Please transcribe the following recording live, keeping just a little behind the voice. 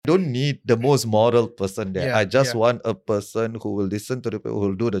don't need the most moral person there. Yeah, I just yeah. want a person who will listen to the people, who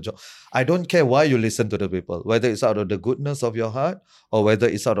will do the job. I don't care why you listen to the people, whether it's out of the goodness of your heart or whether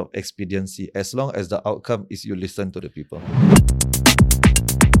it's out of expediency, as long as the outcome is you listen to the people.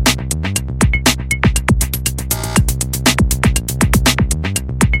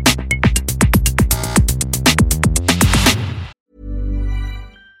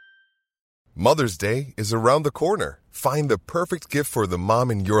 Mother's Day is around the corner. Find the perfect gift for the mom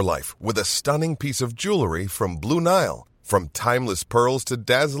in your life with a stunning piece of jewelry from Blue Nile. From timeless pearls to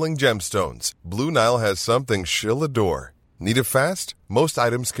dazzling gemstones, Blue Nile has something she'll adore. Need it fast? Most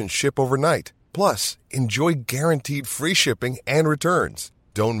items can ship overnight. Plus, enjoy guaranteed free shipping and returns.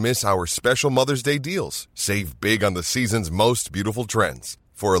 Don't miss our special Mother's Day deals. Save big on the season's most beautiful trends.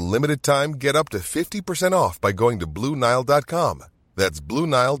 For a limited time, get up to 50% off by going to BlueNile.com. That's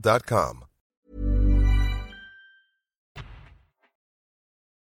BlueNile.com.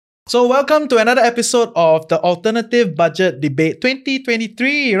 So welcome to another episode of the Alternative Budget Debate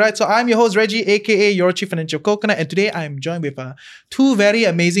 2023, right? So I'm your host, Reggie, aka your Chief Financial Coconut, and today I'm joined with two very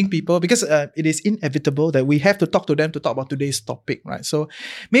amazing people because it is inevitable that we have to talk to them to talk about today's topic, right? So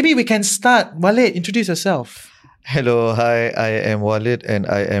maybe we can start. Walid, introduce yourself. Hello, hi, I am Walid and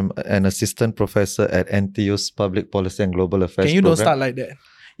I am an assistant professor at NTU's Public Policy and Global Affairs Can you program. don't start like that?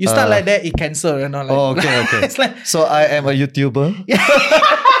 You start like that, it cancel, you know? Like, Oh, okay. It's like, So I am a YouTuber.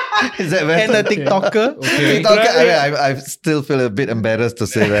 Is that better? and a TikToker. TikToker. I still feel a bit embarrassed to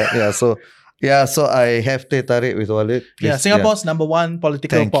say that. So I have Teh Tarik with Walid. Yeah, Singapore's number one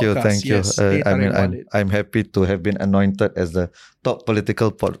political podcast. Thank you. Yes, Teh Tarik Walid. I'm happy to have been anointed as the top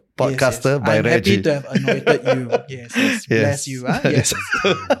political podcaster by I'm Reggie. happy to have anointed you. Yes. Bless you. Yes.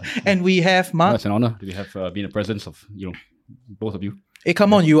 And we have Mark. It's an honor to have been in the presence of both of you. Hey,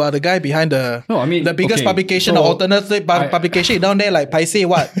 come on, you are the guy behind the biggest publication, the alternative publication down there, like Paise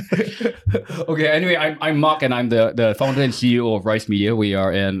what? Okay, anyway, I'm Mark and I'm the founder and CEO of Rice Media. We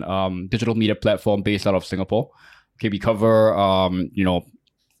are an digital media platform based out of Singapore. Okay, we cover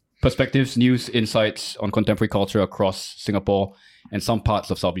perspectives, news, insights on contemporary culture across Singapore and some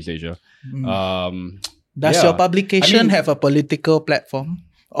parts of Southeast Asia. Does your publication have a political platform?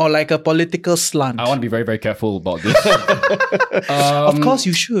 Or like a political slant? I want to be very, very careful about this. Of course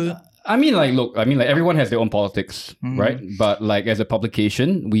you should. Everyone has their own politics, right? But like as a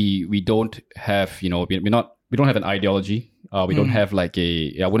publication, we don't have, we don't have an ideology. We don't have like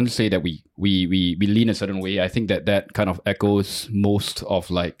I wouldn't say that we lean a certain way. I think that kind of echoes most of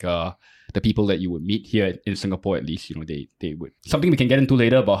like the people that you would meet here in Singapore, at least, they would. Something we can get into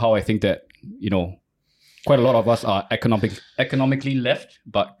later about how I think that, quite a lot of us are economically left,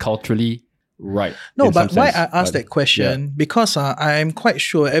 but culturally right. No, but why I asked that question? Because I'm quite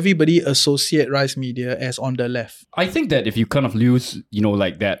sure everybody associate Rice Media as on the left. I think that if you kind of lose,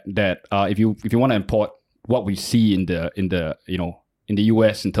 like that if you want to import what we see in the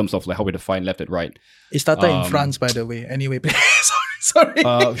US in terms of like how we define left and right. It started in France, by the way. Anyway, sorry.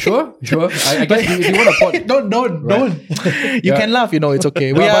 Sure. I guess if you want to put... Don't. You can laugh, it's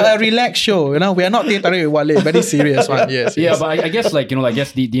okay. We are a relaxed show, We are not Teh Tarik with Walid, very serious one. Yes. Yeah, but I guess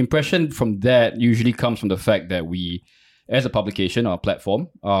the impression from that usually comes from the fact that we, as a publication or a platform,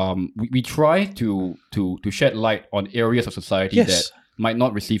 we try to shed light on areas of society that might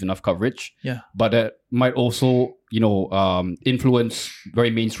not receive enough coverage, but that might also, influence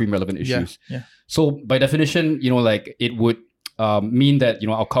very mainstream relevant issues. Yeah. So by definition, it would mean that,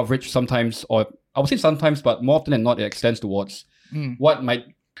 our coverage sometimes, or I would say sometimes, but more often than not, it extends towards what might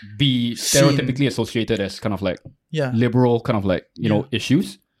be stereotypically associated as kind of like liberal kind of like,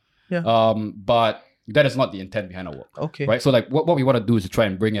 issues. Yeah. But that is not the intent behind our work. Okay. Right. So like what we want to do is to try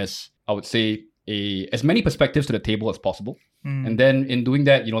and bring as many perspectives to the table as possible. And then in doing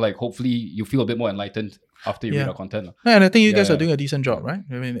that, hopefully you feel a bit more enlightened after you read our content. And I think you guys are doing a decent job, right?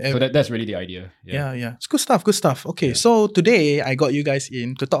 I mean, so that's really the idea. Yeah. It's good stuff. Okay, so today I got you guys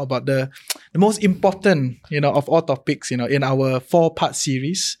in to talk about the most important, of all topics, in our 4-part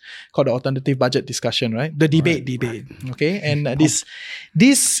series called the Alternative Budget Discussion, right? The debate. Okay, and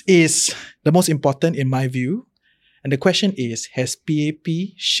this is the most important in my view. And the question is, has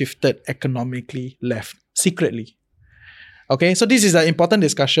PAP shifted economically left secretly? Okay, so this is an important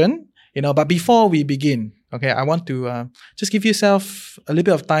discussion, but before we begin, okay, I want to just give yourself a little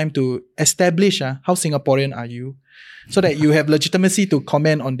bit of time to establish how Singaporean are you, so that you have legitimacy to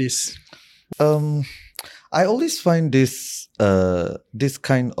comment on this. I always find this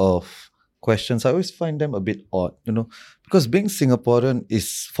kind of questions, I always find them a bit odd, because being Singaporean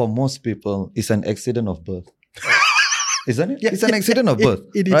is, for most people, is an accident of birth. Isn't it? It's an accident of birth,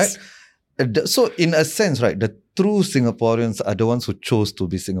 it right? is. So in a sense, right, the true Singaporeans are the ones who chose to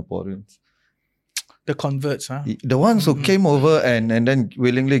be Singaporeans. The converts, huh? The ones who came over and then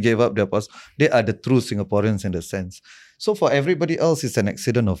willingly gave up their past, they are the true Singaporeans in the sense. So for everybody else, it's an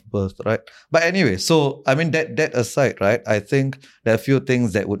accident of birth, right? But anyway, so I mean that aside, right? I think there are a few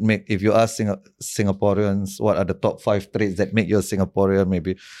things that would make, if you ask Singaporeans, what are the top 5 traits that make you a Singaporean?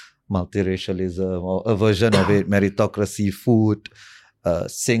 Maybe multiracialism or a version of it, meritocracy, food,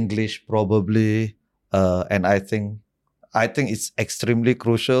 Singlish probably, and I think it's extremely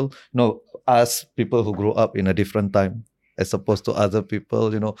crucial. Us people who grew up in a different time as opposed to other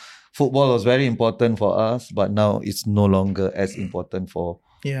people, football was very important for us, but now it's no longer as important for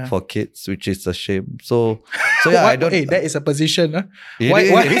kids, which is a shame. So yeah, I don't. Hey, that is a position. Huh?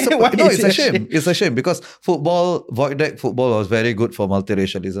 It's a shame. It's a shame because void deck football was very good for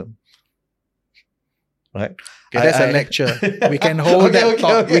multiracialism. Right. Okay, that's a lecture. We can hold that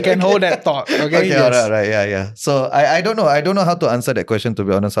thought. We can hold that thought. Okay. Yes. All right. Yeah. So I don't know. I don't know how to answer that question, to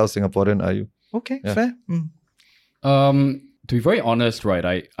be honest. How Singaporean are you? Okay, fair. To be very honest,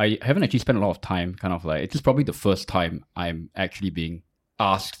 right, I haven't actually spent a lot of time kind of like, it's probably the first time I'm actually being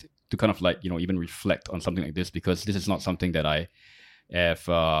asked to kind of like, even reflect on something like this, because this is not something that I have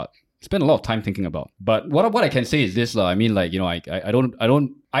spent a lot of time thinking about. But what I can say is this, I mean, like,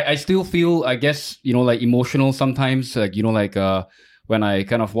 I still feel, I guess, like emotional sometimes, like, when I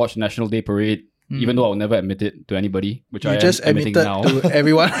kind of watch National Day Parade, even though I'll never admit it to anybody, which I just am admitting now. To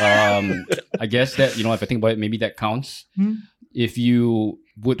everyone. I guess that, if I think about it, maybe that counts. If you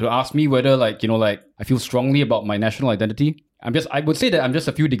would to ask me whether like, I feel strongly about my national identity, I would say that I'm just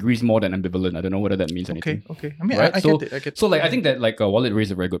a few degrees more than ambivalent. I don't know whether that means anything. Okay. I mean, right? I get it. So like, I think that like, Walid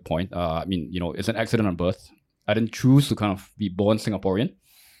raised a very good point. I mean, it's an accident on birth. I didn't choose to kind of be born Singaporean.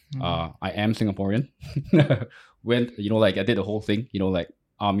 I am Singaporean. When, like I did the whole thing, like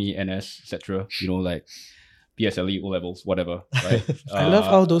army, NS, etc. Like PSLE, O levels, whatever. Right? I love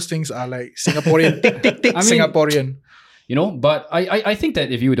how those things are like Singaporean. Tick, Singaporean. But I think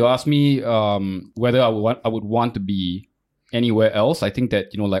that if you were to ask me whether I would want to be anywhere else, I think that,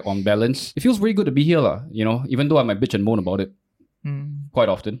 like on balance, it feels very good to be here, even though I might bitch and moan about it quite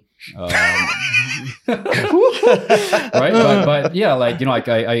often. Right? But yeah, like,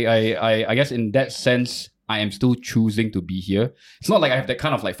 I guess in that sense, I am still choosing to be here. It's not like I have that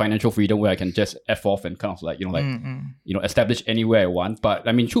kind of like financial freedom where I can just F off and kind of like, establish anywhere I want. But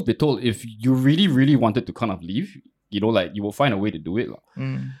I mean, truth be told, if you really, really wanted to kind of leave, like you will find a way to do it.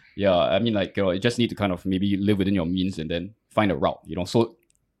 Yeah, I mean, like, you just need to kind of maybe live within your means and then find a route, So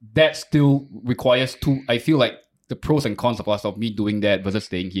that still requires I feel like the pros and cons of me doing that versus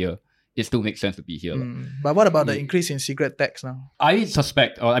staying here, it still makes sense to be here. But what about the increase in cigarette tax now? I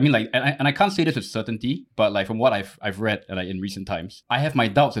suspect, and I can't say this with certainty, but like from what I've read like in recent times, I have my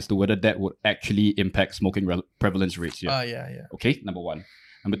doubts as to whether that would actually impact smoking prevalence rates here. Yeah. Okay, number one.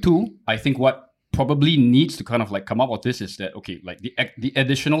 Number two, I think what probably needs to kind of like come up with this is that, okay, like the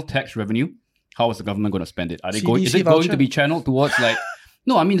additional tax revenue, how is the government going to spend it? Is it going to be channeled towards like,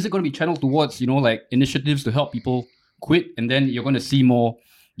 no, I mean, is it going to be channeled towards, like initiatives to help people quit? And then you're going to see more,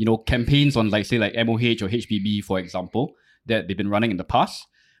 campaigns on like, say like MOH or HPB, for example, that they've been running in the past,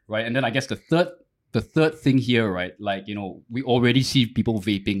 right? And then I guess the third thing here, right? Like, we already see people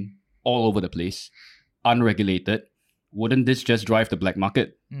vaping all over the place, unregulated. Wouldn't this just drive the black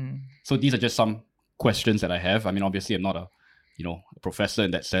market? So these are just some questions that I have. I mean, obviously I'm not a professor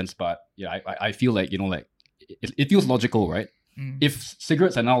in that sense, but yeah, I feel like, it feels logical, right? If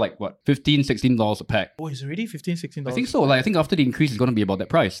cigarettes are now like what, $15, $16 a pack. Oh, it's already $15, $16. I think so. Like, I think after the increase, it's going to be about that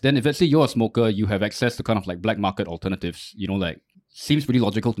price. Then if let's say you're a smoker, you have access to kind of like black market alternatives, like seems pretty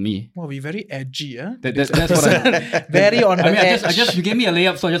logical to me. Well, we're very edgy, huh? That's what I very on the edge. I just you gave me a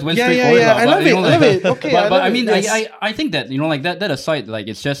layup, so I just went straight for it. I love it. Okay, but I mean, yes. I think that, like that aside, like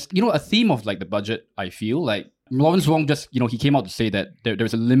it's just, a theme of like the budget, I feel like Lawrence Wong just, he came out to say that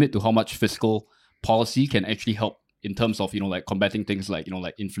there's a limit to how much fiscal policy can actually help in terms of, like combating things like,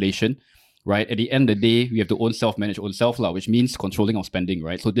 like inflation, right? At the end of the day, we have to self-manage ourselves, which means controlling our spending,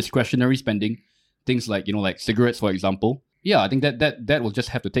 right? So discretionary spending, things like, like cigarettes, for example. Yeah, I think that will just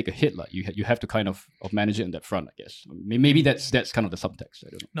have to take a hit. Like you have to kind of manage it in that front, I guess. Maybe that's kind of the subtext. I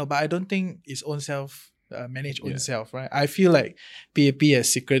don't know. No, but I don't think it's own self. Manage own self, right? I feel like PAP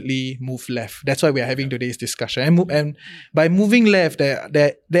has secretly moved left. That's why we are having today's discussion. And by moving left,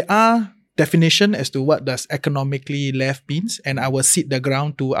 there are definition as to what does economically left means, and I will sit the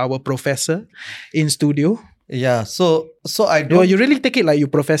ground to our professor in studio. Yeah, so I don't. You really take it like you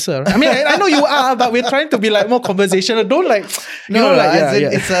professor. I mean, I know you are, but we're trying to be like more conversational. Don't like,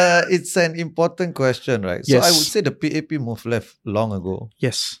 it's an important question, right? So yes. I would say the PAP moved left long ago.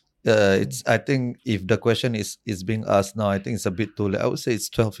 Yes. It's. I think if the question is being asked now, I think it's a bit too late. I would say it's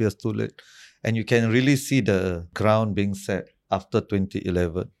 12 years too late, and you can really see the ground being set after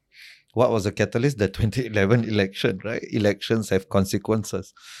 2011. What was the catalyst? The 2011 election, right? Elections have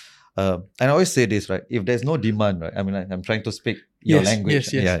consequences. And I always say this, right? If there's no demand, right? I mean, I'm trying to speak your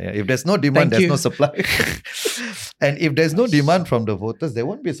language. Yes. Yeah. If there's no demand, Thank there's you. no supply. And if there's no demand from the voters, there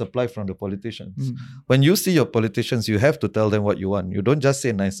won't be supply from the politicians. When you see your politicians, you have to tell them what you want. You don't just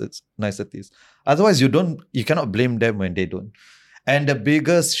say niceties. Otherwise, you cannot blame them when they don't. And the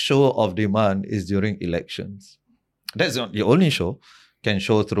biggest show of demand is during elections. That's not the only show. Can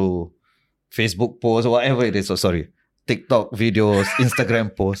show through Facebook posts or whatever it is. TikTok videos,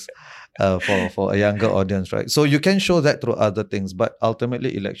 Instagram posts for a younger audience, right? So you can show that through other things, but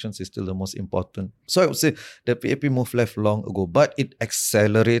ultimately elections is still the most important. So I would say the PAP moved left long ago, but it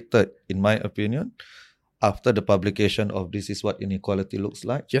accelerated, in my opinion, after the publication of This Is What Inequality Looks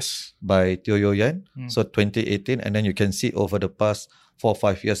Like by Teo Yo Yan. So 2018, and then you can see over the past 4 or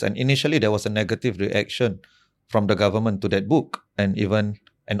 5 years. And initially there was a negative reaction from the government to that book, and even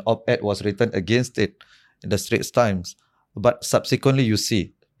an op-ed was written against it in the Straits Times. But subsequently you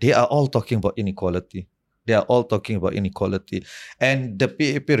see, they are all talking about inequality. And the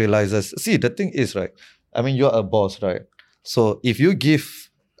PAP realizes, see, the thing is, right, I mean, you're a boss, right? So if you give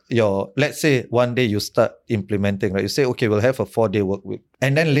let's say one day you start implementing, right? You say, okay, we'll have a 4-day work week.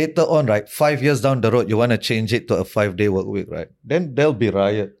 And then later on, right, 5 years down the road, you want to change it to a 5-day work week, right? Then there'll be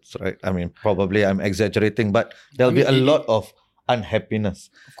riots, right? I mean, probably I'm exaggerating, but there'll be a lot of unhappiness.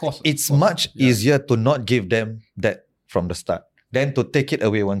 Of course. It's much easier to not give them that from the start than to take it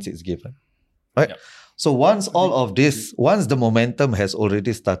away once it's given, right? Yep. So once the momentum has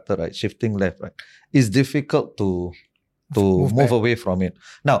already started, right, shifting left, right, it's difficult to move away from it.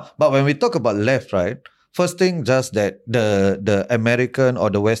 Now, but when we talk about left, right, first thing, just that the American or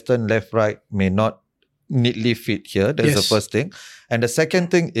the Western left, right may not neatly fit here. That's the first thing. And the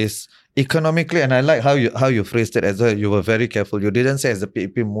second thing is economically, and I like how you phrased it as well. You were very careful. You didn't say as the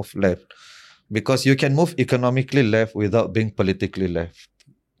PAP move left, because you can move economically left without being politically left.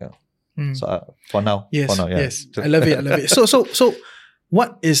 Yeah. So for now, yes, I love it. So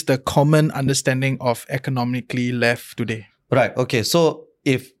what is the common understanding of economically left today? Right. Okay. So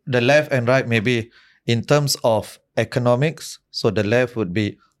if the left and right, maybe in terms of economics, so the left would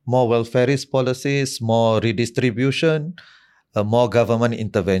be more welfareist policies, more redistribution, more government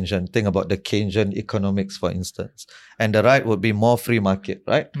intervention. Think about the Keynesian economics, for instance. And the right would be more free market,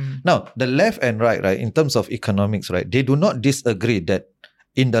 right? Now, the left and right, in terms of economics, right, they do not disagree that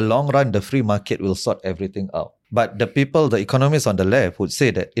in the long run, the free market will sort everything out. But the economists on the left would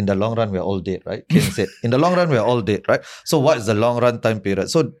say that in the long run, we're all dead, right? Keynes said, in the long run, we're all dead, right? So what is the long run time period?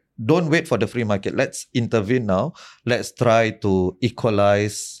 So don't wait for the free market. Let's intervene now. Let's try to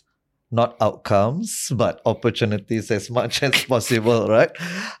equalize not outcomes, but opportunities as much as possible, right?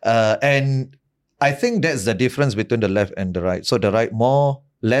 And I think that's the difference between the left and the right. So the right,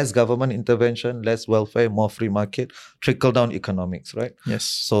 less government intervention, less welfare, more free market, trickle-down economics, right? Yes.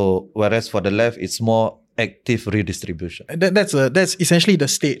 So whereas for the left, it's more active redistribution. That's essentially the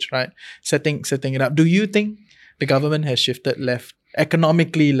stage, right? Setting it up. Do you think the government has shifted left,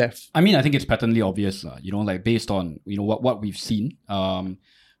 economically left? I mean, I think it's patently obvious, like based on, what we've seen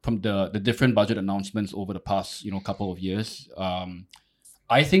from the different budget announcements over the past, couple of years.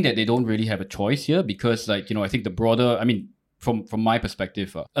 I think that they don't really have a choice here because, I think the broader, from my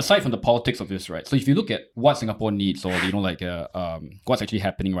perspective, aside from the politics of this, right? So if you look at what Singapore needs, or what's actually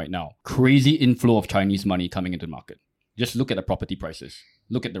happening right now, crazy inflow of Chinese money coming into the market. Just look at the property prices.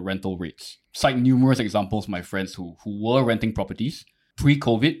 Look at the rental rates. Cite numerous examples, my friends who were renting properties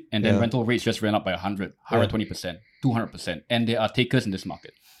pre-COVID, and then rental rates just ran up by 100, 120%, 200%, and there are takers in this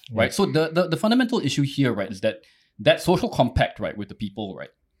market, right? So the fundamental issue here, right, is that social compact, right, with the people, right,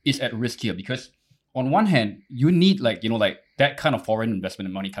 is at risk here because on one hand, you need that kind of foreign investment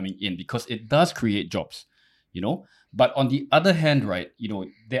and money coming in because it does create jobs, But on the other hand, right,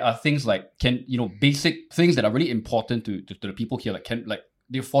 there are things like basic things that are really important to the people here, like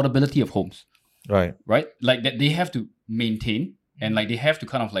the affordability of homes, right, like that they have to maintain and they have to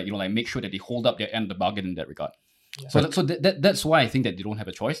kind of make sure that they hold up their end of the bargain in that regard. Yeah. So that's why I think that they don't have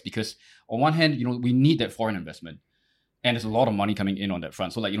a choice because on one hand, we need that foreign investment. And there's a lot of money coming in on that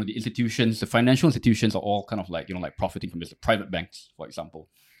front. So the institutions, the financial institutions are all kind of profiting from this, the private banks, for example,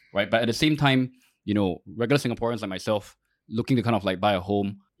 right? But at the same time, regular Singaporeans like myself looking to kind of buy a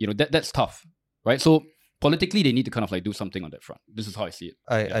home, that's tough, right? So politically, they need to kind of do something on that front. This is how I see it.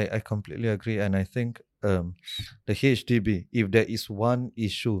 I completely agree. And I think the HDB, if there is one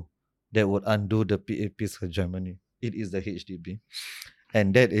issue that would undo the PAP's hegemony, it is the HDB.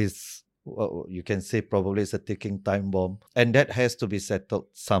 And that is, well, you can say probably it's a ticking time bomb. And that has to be settled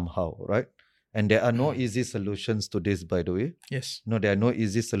somehow, right? And there are no easy solutions to this, by the way. Yes. No, there are no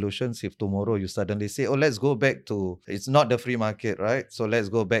easy solutions. If tomorrow you suddenly say, oh, let's go back to, it's not the free market, right? So let's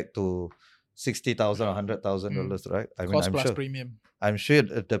go back to $60,000 or $100,000, right? I mean, Cost I'm plus sure. premium. I'm sure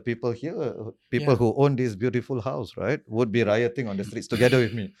the people here, people who own this beautiful house, right, would be rioting on the streets together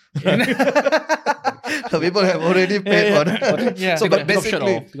with me. People have already paid for that. Yeah. So, but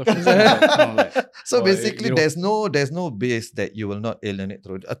basically, so Or, basically, you know- there's no base that you will not alienate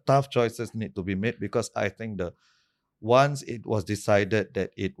through. Tough choices need to be made, because I think once it was decided that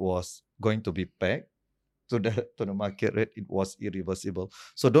it was going to be pegged to the market rate, it was irreversible.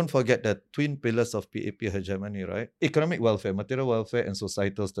 So don't forget the twin pillars of PAP hegemony, right? Economic welfare, material welfare, and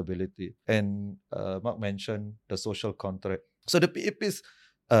societal stability. And Mark mentioned the social contract. So the PAP's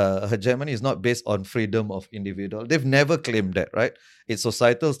hegemony is not based on freedom of individual. They've never claimed that, right? It's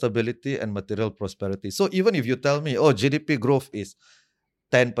societal stability and material prosperity. So even if you tell me, oh, GDP growth is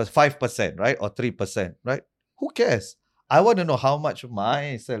 5%, right? Or 3%, right? Who cares? I want to know how much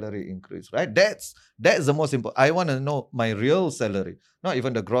my salary increased, right? That's the most important. I want to know my real salary, not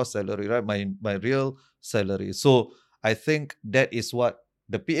even the gross salary, right? My real salary. So I think that is what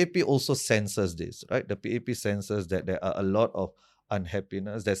the PAP also senses this, right? The PAP senses that there are a lot of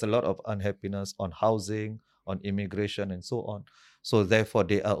unhappiness. There's a lot of unhappiness on housing, on immigration, and so on. So therefore,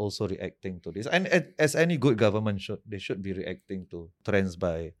 they are also reacting to this. And as any good government they should be reacting to trends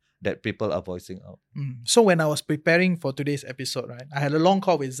that people are voicing out. So when I was preparing for today's episode, right, I had a long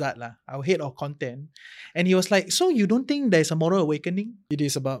call with Zad, our head of content, and he was like, so you don't think there's a moral awakening? It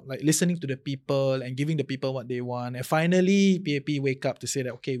is about like listening to the people and giving the people what they want. And finally, PAP wake up to say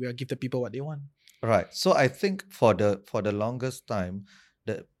that, okay, we'll give the people what they want. Right. So I think for the longest time,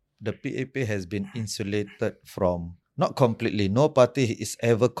 the PAP has been insulated from, not completely, no party is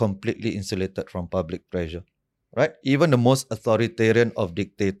ever completely insulated from public pressure. Right? Even the most authoritarian of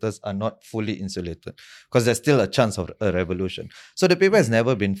dictators are not fully insulated, because there's still a chance of a revolution. So the PAP has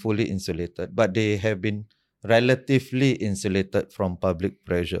never been fully insulated, but they have been relatively insulated from public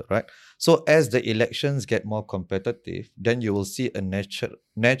pressure, right? So as the elections get more competitive, then you will see a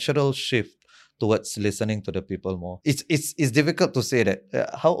natural shift towards listening to the people more. It's difficult to say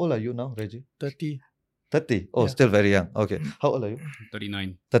that. How old are you now, Reggie? 30. 30? Oh, Yeah. still very young. Okay. How old are you?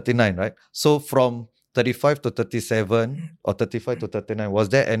 39. 39, right? So from 35 to 37 or 35 to 39, was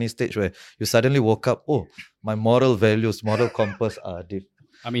there any stage where you suddenly woke up, oh, my moral values, moral compass are deep?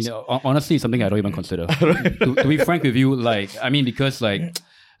 I mean, honestly, it's something I don't even consider. To be frank with you, because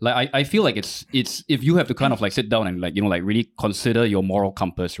I feel like it's if you have to kind of like sit down and really consider your moral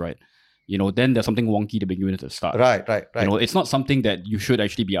compass, right? Then there's something wonky to begin with at the start. Right. It's not something that you should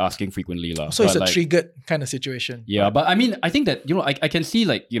actually be asking frequently. So it's a triggered kind of situation. Yeah, but I mean, I think that, I can see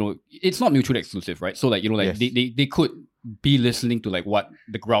it's not mutually exclusive, right? So Yes. they could be listening to what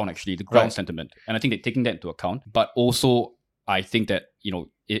the ground sentiment. And I think they're taking that into account. But also, I think that,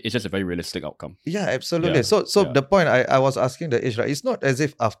 it's just a very realistic outcome. Yeah, absolutely. Yeah. So Yeah. the point I was asking the age, right? It's not as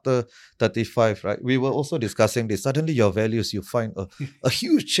if after 35, right? We were also discussing this. Suddenly your values, you find a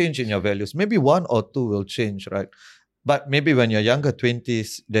huge change in your values. Maybe one or two will change, right? But maybe when you're younger,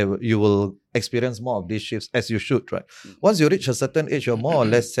 20s, you will experience more of these shifts, as you should, right? Once you reach a certain age, you're more or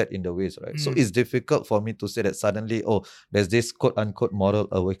less set in the ways, right? So it's difficult for me to say that suddenly, oh, there's this quote-unquote moral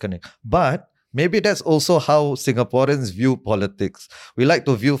awakening. But maybe that's also how Singaporeans view politics. We like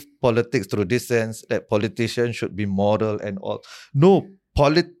to view politics through this sense that politicians should be moral and all. No,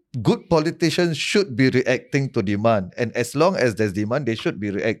 good politicians should be reacting to demand. And as long as there's demand, they should be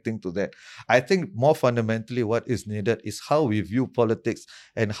reacting to that. I think more fundamentally what is needed is how we view politics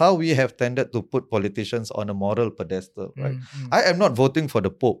and how we have tended to put politicians on a moral pedestal, right? I am not voting for the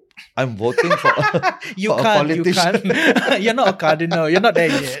Pope. I'm voting for, You for a can't. politician. You're not a cardinal. You're not there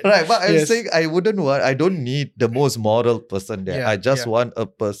yet. Right, but I'm Yes. saying I don't need the most moral person there. Yeah, I just yeah. want a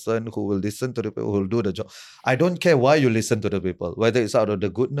person who will listen to the people, who will do the job. I don't care why you listen to the people, whether it's out of the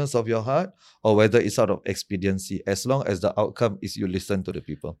goodness of your heart or whether it's out of expediency, as long as the outcome is you listen to the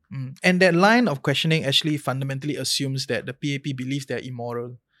people. And that line of questioning actually fundamentally assumes that the PAP believes they're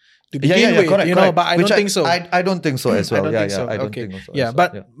immoral. To begin Yeah, with, correct. but I Which don't think so. I don't think so as well. I don't think so. I don't Okay. think so. Yeah, as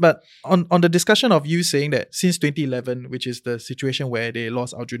well. but on the discussion of you saying that since 2011, which is the situation where they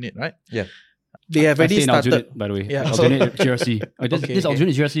lost Aljunied, right? Yeah. They have already started. Aljunied, by the way. Yeah. Aljunied GRC. This Okay, is okay.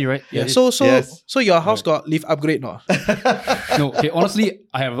 Aljunied GRC, right? Yeah. It- So Yes. so your house got lift upgrade, no? No, okay, honestly,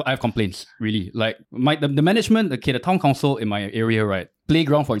 I have complaints, really. Like the management, okay, the town council in my area, right?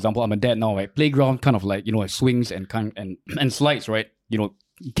 Playground, for example, I'm a dad now, right? Playground kind of like, swings and slides, right? You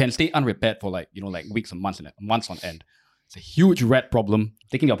can stay unrepaired for weeks and months on end. It's a huge rat problem.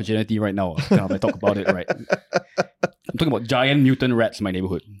 Taking the opportunity right now, kind of like talk about it, right? I'm talking about giant mutant rats in my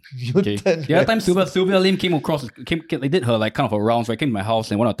neighborhood. Okay. The other time Sylvia Lim came across, they did her like kind of a rounds, right? Came to my house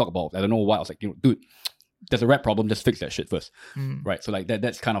and want to talk about, I don't know why. I was like, dude, there's a rat problem, just fix that shit first. Right. So like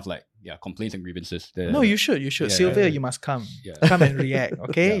that's kind of like, complaints and grievances. No, you should. Yeah, Sylvia, you must come. Come and react,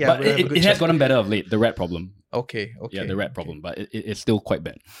 okay? But it has gotten better of late, the rat problem. Okay. Yeah, the rat problem, but it's still quite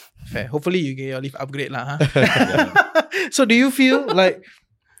bad. Fair. Hopefully you get your leave upgrade lah, huh? So do you feel like,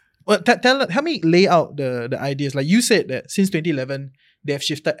 well, help me lay out the ideas. Like you said that since 2011, they have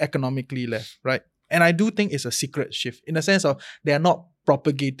shifted economically left, right? And I do think it's a secret shift in the sense of they are not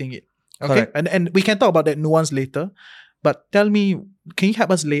propagating it. Okay. Correct. And we can talk about that nuance later. But tell me, can you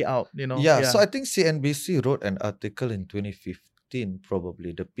help us lay out, Yeah, so I think CNBC wrote an article in 2015,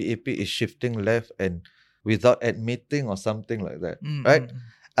 probably. The PAP is shifting left and without admitting or something like that, right?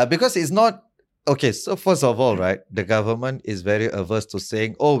 Because it's not, okay, so first of all, right, the government is very averse to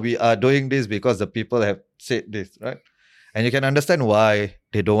saying, oh, we are doing this because the people have said this, right? And you can understand why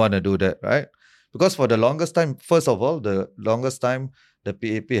they don't want to do that, right? Because for the longest time, first of all, the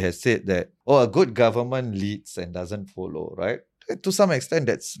PAP has said that, a good government leads and doesn't follow, right? To some extent,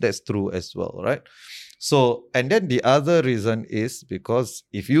 that's true as well, right? So, and then the other reason is because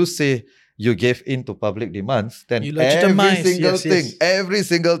if you say you gave in to public demands, then every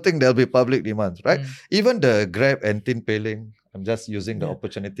single thing there'll be public demands, right? Even the Grab and Tin Peiling, I'm just using the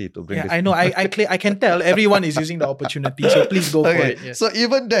opportunity to bring this. I know. I can tell everyone is using the opportunity. So please go for it. Yes. So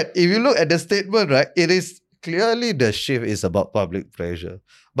even that, if you look at the statement, right, it is clearly the shift is about public pressure.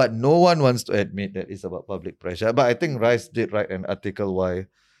 But no one wants to admit that it's about public pressure. But I think Rice did write an article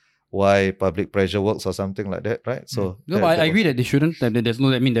why public pressure works or something like that, right? So I agree that they shouldn't. There's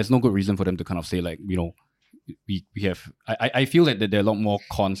no good reason for them to kind of say like, we have. I feel that there are a lot more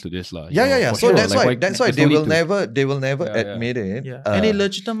cons to this, lah. Yeah. So sure. that's why they will never admit it. Yeah. And they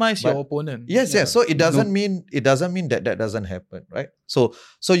legitimize your opponent. Yes. So it doesn't mean that doesn't happen, right? So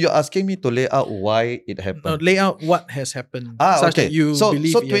you're asking me to lay out why it happened. No, lay out what has happened. Okay. That you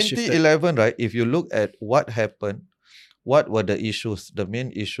believe so it has shifted. 2011, right? If you look at what happened, what were the issues? The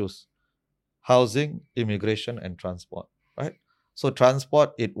main issues: housing, immigration, and transport, right? So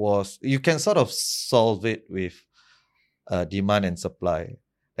transport, you can sort of solve it with demand and supply.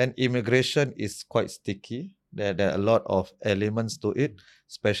 And immigration is quite sticky. There are a lot of elements to it,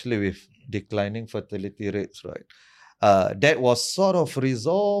 especially with declining fertility rates, right? That was sort of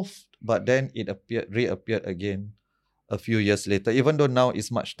resolved, but then it reappeared again a few years later, even though now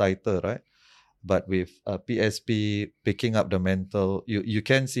it's much tighter, right? But with PSP picking up the mantle, you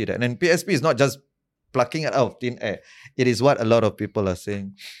can see that. And PSP is not just plucking it out of thin air. It is what a lot of people are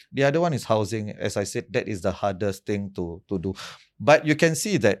saying. The other one is housing. As I said, that is the hardest thing to do. But you can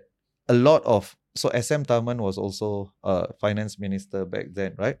see that a lot of... So SM Tharman was also finance minister back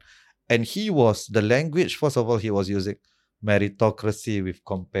then, right? And the language, first of all, he was using meritocracy with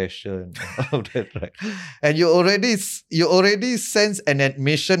compassion and all that, right? And you already sense an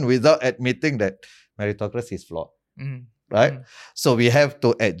admission without admitting that meritocracy is flawed. Right? So we have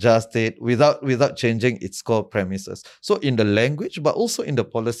to adjust it without changing its core premises. So in the language, but also in the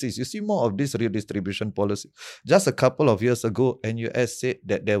policies, you see more of this redistribution policy. Just a couple of years ago, NUS said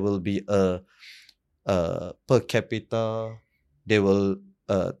that there will be a per capita, they will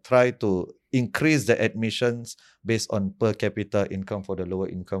try to increase the admissions based on per capita income for the lower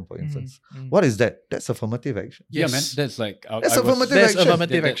income, for instance. What is that? That's affirmative action. Yes. Yeah, man. That's like...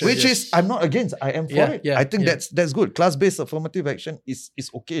 affirmative action. Which is, I'm not against, I am for it. Yeah, I think that's good. Class-based affirmative action is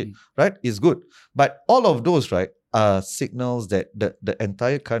okay, right? It's good. But all of those, right, are signals that the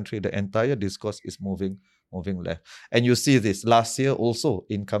entire country, the entire discourse is moving left. And you see this last year also,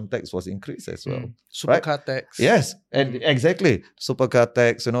 income tax was increased as well. Supercar tax. Yes, and exactly. Supercar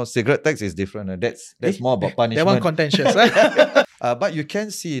tax, cigarette tax is different. That's more about punishment. That one contentious. But you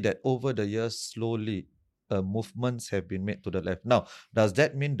can see that over the years, slowly, movements have been made to the left. Now, does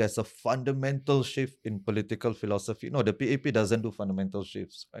that mean there's a fundamental shift in political philosophy? No, the PAP doesn't do fundamental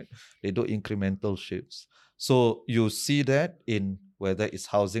shifts, right? They do incremental shifts. So you see that in whether it's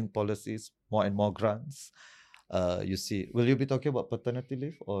housing policies, more and more grants. You see, will you be talking about paternity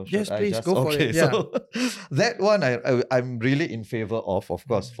leave or should yes, please I just... go for it. Yeah. So that one I'm really in favor of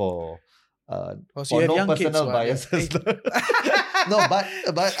course, for no personal biases. No,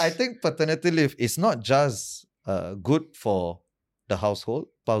 but I think paternity leave is not just good for the household,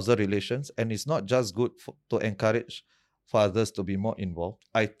 spousal relations, and it's not just good to encourage fathers to be more involved.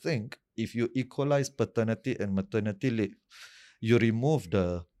 I think if you equalize paternity and maternity leave, you remove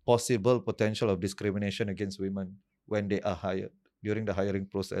the possible potential of discrimination against women when they are hired. during the hiring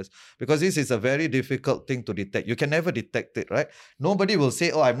process, because this is a very difficult thing to detect. You can never detect it, right? Nobody will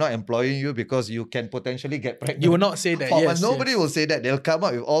say, "Oh, I'm not employing you because you can potentially get pregnant." You will not say that. For Yes, us, nobody yes. will say that. They'll come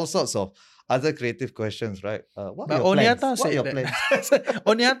up with all sorts of other creative questions, right? What But are your plans? Onyata What are said your that. plans?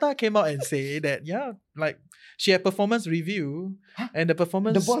 Onyata came out and said that, yeah, like she had performance review and the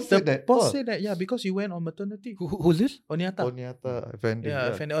performance. The boss said that? boss Oh. said that, yeah, because you went on maternity. Who's this? Onyata. Onyata Effendi. Yeah,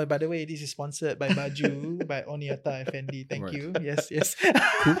 Yeah. Effendi. Oh, by the way, this is sponsored by Baju by Onyata Effendi. Thank Right. you. Yes, yes.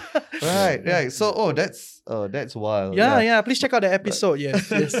 Right. So, that's wild. Yeah. Please check out the episode. Yes,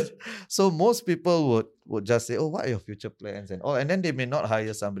 yes. So most people would just say, "Oh, what are your future plans?" and all, and then they may not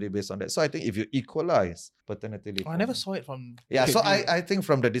hire somebody based on that. So I think if you equalize paternity leave, Oh, I never saw it from. Yeah, so Okay. I think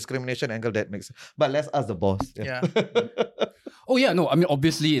from the discrimination angle that makes. But let's ask the boss. Yeah. Oh yeah, no, I mean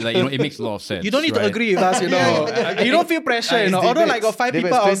obviously, like, you know, it makes a lot of sense. You don't need to right? agree with us, you know. Yeah. You don't feel pressure, you know. It's Although like got five debates.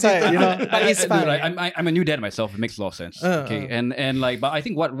 people Debates, outside, you know. But it's Dude, fine. like, I'm a new dad myself. It makes a lot of sense. Okay, and like, but I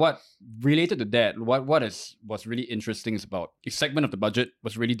think what related to that, what was really interesting is about a segment of the budget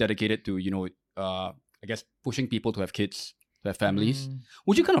was really dedicated to, you know, I guess pushing people to have kids, to have families.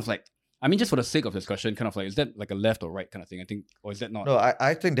 Would you kind of like, I mean, just for the sake of discussion, kind of like, is that like a left or right kind of thing? I think, or is that not? No,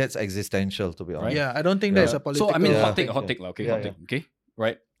 I think that's existential, to be honest. Yeah, I don't think Yeah. that's a political. So I mean, Yeah. hot take, Yeah. okay, Yeah, hot take, okay,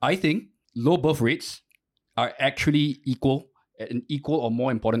 right? I think low birth rates are actually an equal or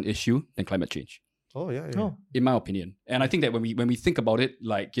more important issue than climate change, Oh yeah. Oh. in my opinion. And I think that when we think about it,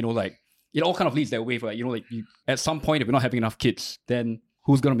 like, you know, like it all kind of leads that way. For, you know, like at some point, if you're not having enough kids, then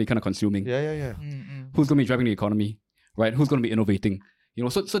who's gonna be kind of consuming? Yeah. Who's gonna be driving the economy, right? Who's gonna be innovating? You know,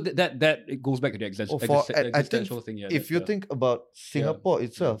 so that it goes back to the existential thing. Yeah, If you think about Singapore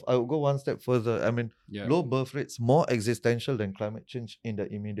itself, I would go one step further. I mean, yeah. low birth rates more existential than climate change in the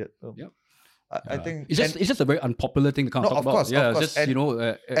immediate term. Yep. I think it's just a very unpopular thing to kind of No, talk of about. course, yeah, of course. it's just, you know,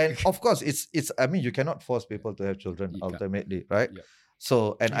 and of course it's I mean, you cannot force people to have children You can't. ultimately, right? Yeah.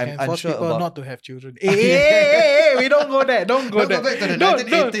 So, and You I'm can force unsure people about not to have children. Hey, we don't go there. Don't go Don't there. go back to the No,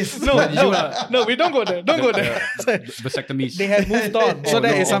 1980s. No, we don't go there. Don't go there. vasectomies. They have moved on, so Oh,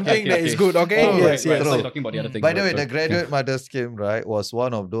 that no, is something okay, that okay. is good. Okay, Oh, yes, right, yes. true. So talking about the other thing. By the way, right, the graduate mother scheme, right, was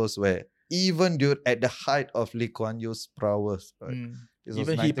one of those where even at the height of Lee Kuan Yew's prowess, right, this was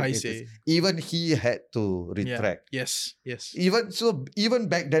Even he 1980s, paiseh. even he had to retract. Yes, yes. Even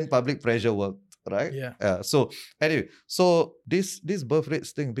back then, public pressure worked, right? Yeah. So anyway, this birth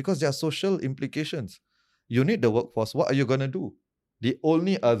rates thing, because there are social implications. You need the workforce. What are you gonna do? The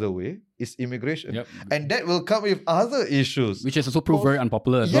only other way is immigration, Yep. and that will come with other issues. Which has also proved very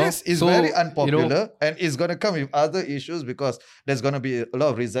unpopular as well. Yes, it's So, very unpopular, You know, and it's gonna come with other issues because there's gonna be a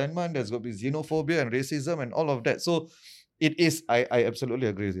lot of resentment, there's gonna be xenophobia and racism and all of that. So it is. I absolutely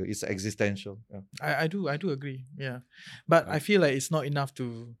agree with you. It's existential. Yeah. I do agree. Yeah, but I feel like it's not enough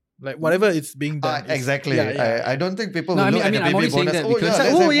to like whatever it's being done. is- Exactly. Yeah. I don't think people No, will I look mean, at I'm the only baby saying bonus. that Oh because- yeah, It's like,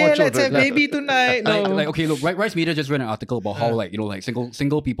 let's have more let's have children. baby tonight. No, like okay, look, Rice Media just read an article about how like, you know, like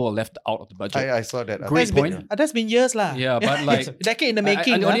single people are left out of the budget. I saw that. Great that's point. been, that's been years lah. Yeah, but like decade in the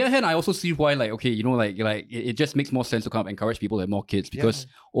making. on huh? the other hand, I also see why, like, okay, you know, like it just makes more sense to kind of encourage people to have more kids because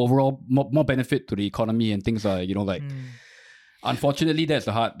overall more benefit to the economy and things are, you know, like unfortunately that's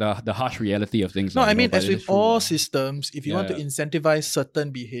the harsh reality of things. No, like, I you know, mean, but as it with is true, all lah. systems, if you want to incentivize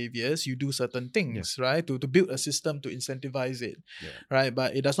certain behaviors, you do certain things, right? To build a system to incentivize it, right?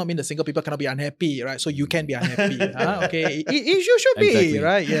 But it does not mean the single people cannot be unhappy, right? So you can be unhappy, huh? Okay, you should be, Exactly.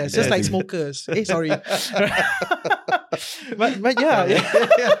 right? Yes, just like smokers. Hey, sorry. but yeah,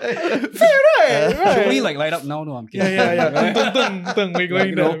 fair, right? Should we Right. like light up now? No, I'm kidding. Yeah. Tung, we're going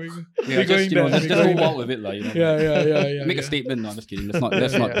You know, there. Yeah, We're just, going you know, there. just We're go going wild there. with it, like, you know. Yeah. Make a statement. No, I'm just kidding. Let's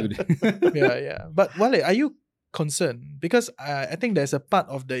not do that. Yeah. But Wale, are you concerned? Because I think there's a part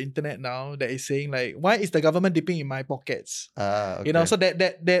of the internet now that is saying like, why is the government dipping in my pockets? Okay. You know, so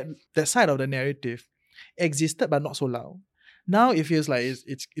that side of the narrative existed but not so loud. Now it feels like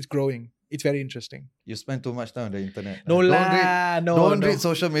it's growing. It's very interesting. You spend too much time on the internet. No Don't lah, read, no. Don't no. read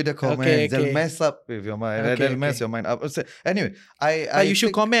social media comments. Okay. They'll mess up with your mind. Okay, They'll mess okay. your mind up. So, anyway, I But you should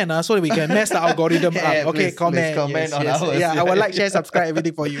think- comment so that we can mess the algorithm Yeah, up. Okay, please comment. comment yes, on yes. ours. Yeah, I will like, share, subscribe,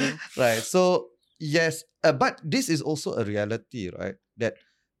 everything for you. Right. So yes, but this is also a reality, right? That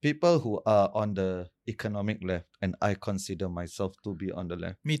people who are on the economic left, and I consider myself to be on the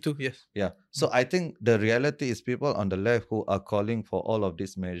left. Me too, yes. Yeah. So I think the reality is people on the left who are calling for all of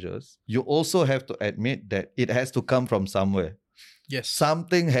these measures. You also have to admit that it has to come from somewhere. Yes.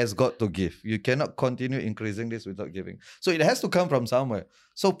 Something has got to give. You cannot continue increasing this without giving. So it has to come from somewhere.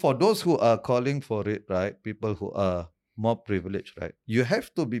 So for those who are calling for it, right, people who are more privileged, right, you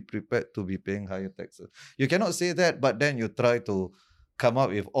have to be prepared to be paying higher taxes. You cannot say that, but then you try to come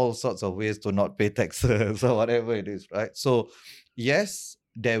up with all sorts of ways to not pay taxes or whatever it is, right? So, yes,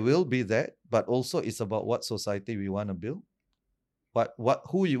 there will be that, but also it's about what society we want to build,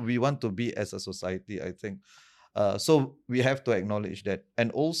 we want to be as a society, I think. So we have to acknowledge that.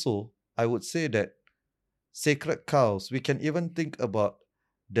 And also, I would say that sacred cows, we can even think about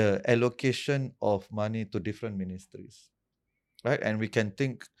the allocation of money to different ministries, right? And we can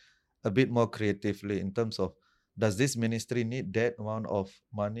think a bit more creatively in terms of, does this ministry need that amount of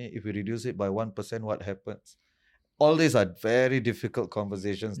money? If we reduce it by 1%, what happens? All these are very difficult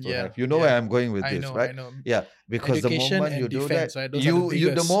conversations to have. You know where I'm going with this, right? I know. Yeah, because Education the moment and you do defense, that, right? Those are the the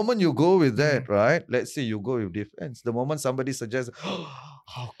biggest. moment you go with that, right? Let's say you go with defense. The moment somebody suggests,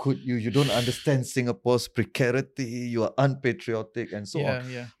 how could you? You don't understand Singapore's precarity. You are unpatriotic and so on.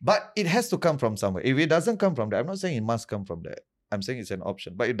 Yeah. But it has to come from somewhere. If it doesn't come from that, I'm not saying it must come from that. I'm saying it's an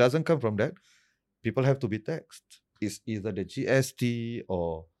option. But it doesn't come from that, people have to be taxed. It's either the GST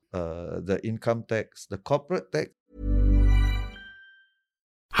or the income tax, the corporate tax.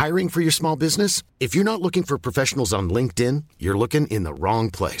 Hiring for your small business? If you're not looking for professionals on LinkedIn, you're looking in the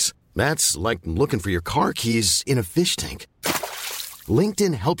wrong place. That's like looking for your car keys in a fish tank.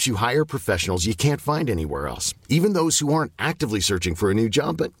 LinkedIn helps you hire professionals you can't find anywhere else, even those who aren't actively searching for a new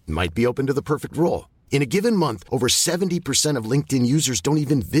job but might be open to the perfect role. In a given month, over 70% of LinkedIn users don't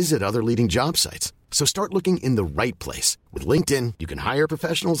even visit other leading job sites. So start looking in the right place. With LinkedIn, you can hire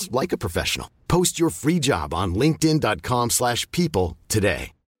professionals like a professional. Post your free job on linkedin.com/people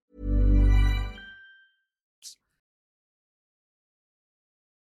today.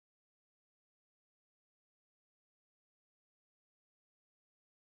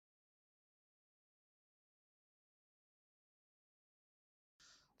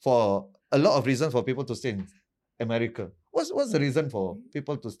 For a lot of reasons for people to stay in America. What's the reason for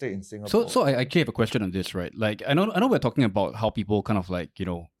people to stay in Singapore? So I actually have a question on this, right? Like I know we're talking about how people kind of like,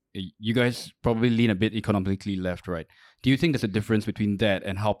 you guys probably lean a bit economically left, right? Do you think there's a difference between that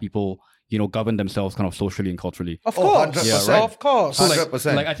and how people, govern themselves kind of socially and culturally? Of course. 100%. Yeah, right? Of course. So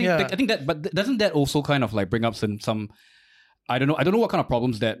 100%. I think that, but doesn't that also kind of like bring up some I don't know what kind of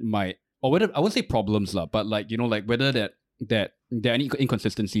problems that might, or whether, I wouldn't say problems lah, but like, whether that there are any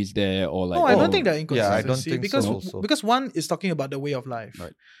inconsistencies there, or like, no, I don't think there are inconsistencies. Yeah, I don't think because, so also. Because one is talking about the way of life.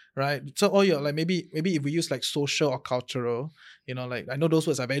 Right. So all your, like, maybe if we use like social or cultural, like, I know those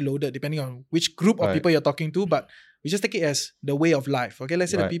words are very loaded depending on which group of people you're talking to, but we just take it as the way of life. Okay,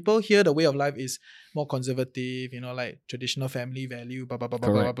 let's say the people here, the way of life is more conservative, like traditional family value, blah blah blah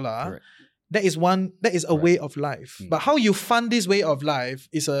blah blah blah. Correct. That is a way of life. But how you fund this way of life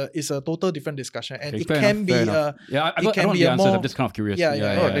is a total different discussion, and it can be a I don't have the answer. I'm just kind of curious.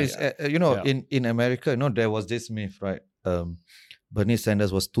 In America, there was this myth, right? Bernie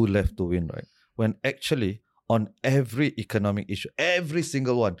Sanders was too left to win, right? When actually on every economic issue, every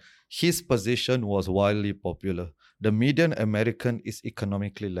single one, his position was wildly popular. The median American is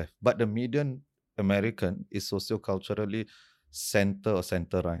economically left, but the median American is socioculturally center or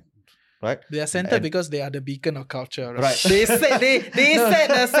center-right. Right? They are center because they are the beacon of culture. Right? They set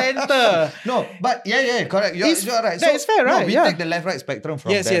the center. No, but correct. You're right. That is fair, right? We take the left-right spectrum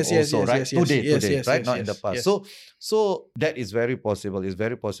from them also, right? Today, right? Not in the past. So that is very possible. It's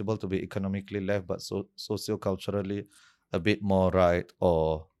very possible to be economically left, but socioculturally a bit more right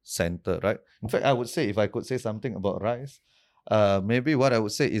or center, right? In fact, I would say, if I could say something about Rise, maybe what I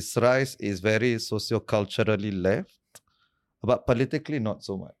would say is Rise is very socioculturally left, but politically not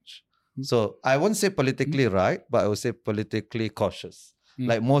so much. So I won't say politically right, but I would say politically cautious,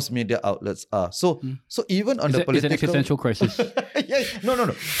 like most media outlets are. So even on the political... It's an existential crisis.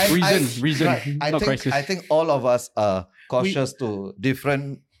 No. Reason, right. not crisis. I think all of us are cautious to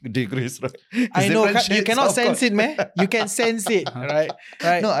different degrees, right? I know, you cannot sense it, man. You can sense it, right?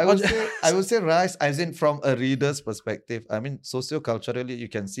 No, I would say Rise, as in from a reader's perspective. I mean, socioculturally, you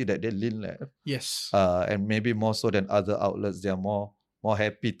can see that they lean left. Yes. And maybe more so than other outlets, they are more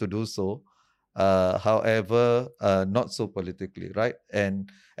happy to do so. However, not so politically, right? And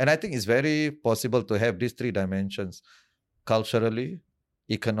I think it's very possible to have these three dimensions: culturally,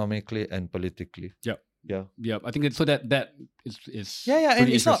 economically, and politically. Yeah. I think so that is and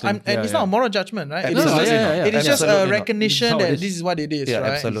it's not it's not a moral judgment, right? It is just a recognition that this is what it is,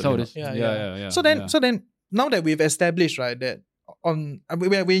 right? Absolutely. So then now that we've established, right, that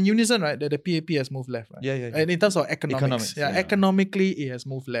we're in unison, right, that the PAP has moved left, right? And in terms of economics. Economically it has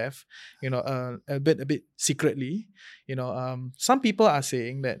moved left, a bit secretly. Some people are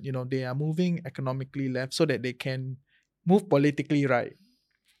saying that, they are moving economically left so that they can move politically right.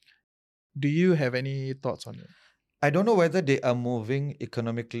 Do you have any thoughts on it? I don't know whether they are moving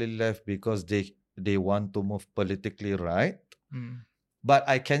economically left because they want to move politically right. But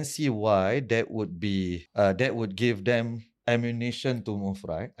I can see why that would give them ammunition to move,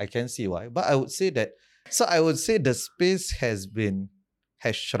 right? I can see why. But I would say the space has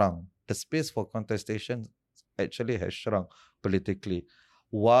shrunk. The space for contestation actually has shrunk politically.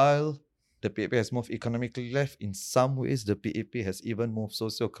 While the PAP has moved economically left, in some ways the PAP has even moved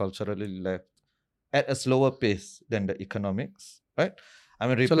socio-culturally left at a slower pace than the economics, right? I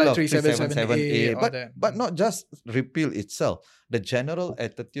mean, So repeal like of 377A, 377A, all that. but not just repeal itself. The general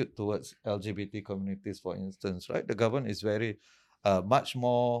attitude towards LGBT communities, for instance, right? The government is very, much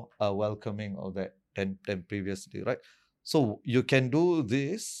more welcoming of that than previously, right? So you can do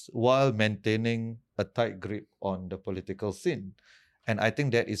this while maintaining a tight grip on the political scene. And I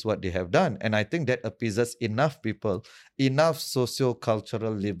think that is what they have done. And I think that appeases enough people, enough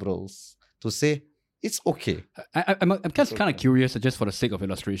socio-cultural liberals to say, it's okay. I'm kind of curious, just for the sake of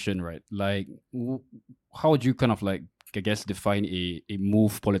illustration, right? Like, how would you kind of like, I guess, define a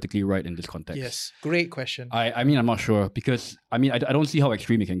move politically right in this context? Yes, great question. I mean, I'm not sure because I mean, I don't see how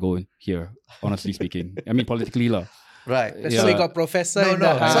extreme it can go in here, honestly speaking. I mean, politically, lah. Right. So we got professor in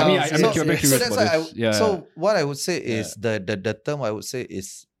the house. So, I mean, I'm so curious that's about why this. So what I would say is the term I would say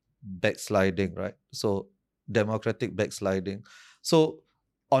is backsliding, right? So democratic backsliding. So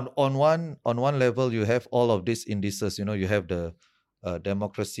on one level, you have all of these indices. You know, you have the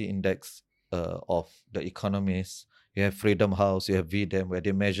democracy index of the economies. You have Freedom House. You have VDEM, where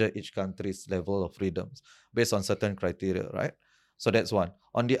they measure each country's level of freedoms based on certain criteria, right? So that's one.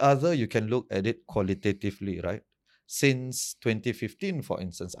 On the other, you can look at it qualitatively, right? Since 2015, for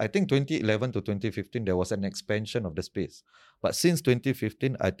instance, I think 2011 to 2015, there was an expansion of the space. But since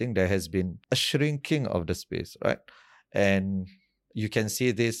 2015, I think there has been a shrinking of the space, right? And you can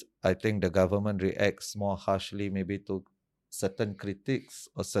see this, I think the government reacts more harshly maybe to certain critics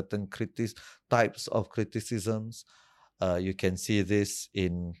or certain types of criticisms. You can see this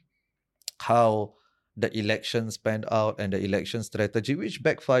in how the elections panned out and the election strategy, which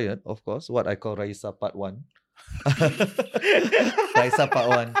backfired, of course, what I call Raisa Part 1. Raisa Part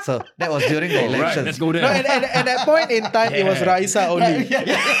 1. So that was during the elections. Right, let's go there. No, and at that point in time, it was Raisa only.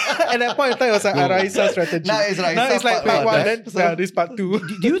 At that point in time, it was a Raisa strategy. Now it's Raisa Now it's like part 1, right? then this part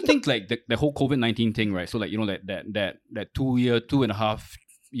 2. Do you think like the whole COVID-19 thing, right? So like, you know, that 2.5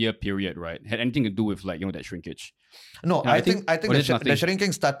 year period, right, had anything to do with like, you know, that shrinkage? No, Yeah, I think the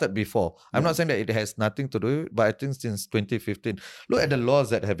shrinking started before. I'm Yeah. not saying that it has nothing to do with it, but I think since 2015. Look at the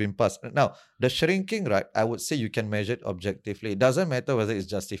laws that have been passed. Now, the shrinking, right, I would say you can measure it objectively. It doesn't matter whether it's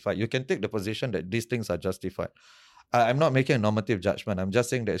justified. You can take the position that these things are justified. I'm not making a normative judgment. I'm just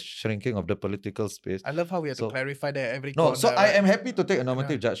saying that shrinking of the political space. I love how we have to clarify that every No, corner, so I right? am happy to take a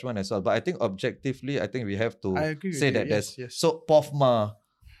normative judgment as well. But I think objectively, I think we have to I agree with say you. that Yes, there's... yes. So POFMA,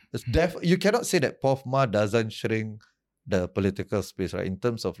 you cannot say that POFMA doesn't shrink the political space, right? In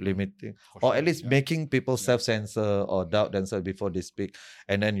terms of limiting, or at least making people self-censor or doubt themselves before they speak.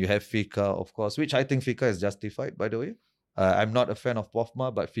 And then you have FICA, of course, which I think FICA is justified, by the way. I'm not a fan of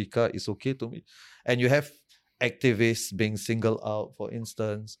POFMA, but FICA is okay to me. And you have activists being singled out, for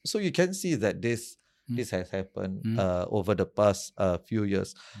instance. So you can see that this has happened over the past few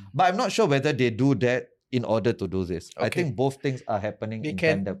years. But I'm not sure whether they do that in order to do this. I think both things are happening in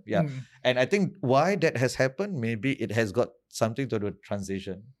tandem. Yeah. And I think why that has happened, maybe it has got something to do with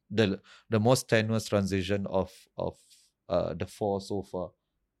transition. The most tenuous transition of the four so far.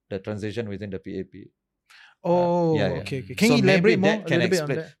 The transition within the PAP. Okay. Can you So elaborate maybe more that can a little bit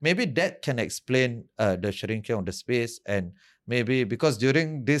on explain. that? Maybe that can explain the shrinking of the space, and maybe because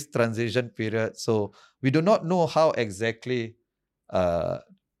during this transition period, so we do not know how exactly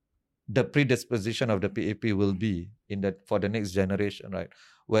the predisposition of the PAP will be for the next generation, right?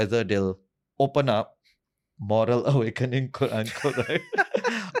 Whether they'll open up, moral awakening, quote unquote, right?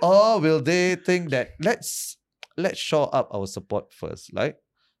 Or will they think that let's shore up our support first, like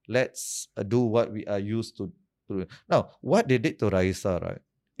let's do what we are used to do. Now, what they did to Raisa, right,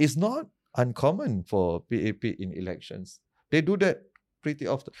 is not uncommon for PAP in elections. They do that pretty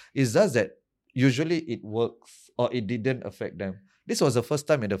often. It's just that usually it works or it didn't affect them. This was the first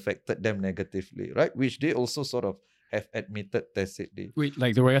time it affected them negatively, right? Which they also sort of have admitted tacitly. Wait,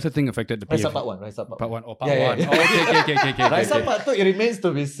 like the Raisa thing affected the Raisa PAP? Part 1, Raisa Part 1. Part 1. Oh, Part Yeah, 1. yeah. Oh, okay. Raisa Part 2, it remains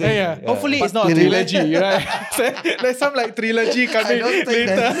to be seen. Yeah. Hopefully it's not a trilogy, right? There's some like trilogy I coming don't think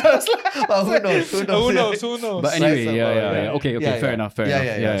later. that's... But who knows? Who knows? But anyway, Raisa Part 1, yeah. Okay, fair enough.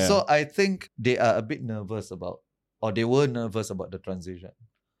 Yeah. So I think they are a bit nervous about, or they were nervous about the transition.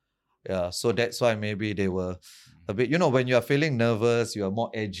 Yeah, so that's why maybe they were a bit, when you are feeling nervous, you are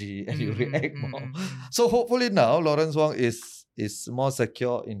more edgy and you react more. So hopefully now Lawrence Wong is more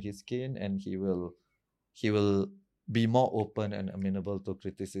secure in his skin and he will be more open and amenable to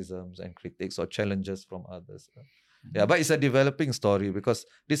criticisms and critiques or challenges from others. Yeah, but it's a developing story because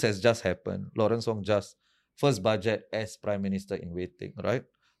this has just happened. Lawrence Wong just first budget as Prime Minister in waiting, right?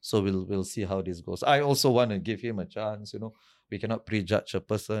 So we'll see how this goes. I also want to give him a chance. We cannot prejudge a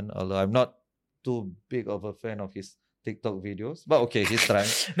person, although I'm not too big of a fan of his TikTok videos, but okay, he's trying.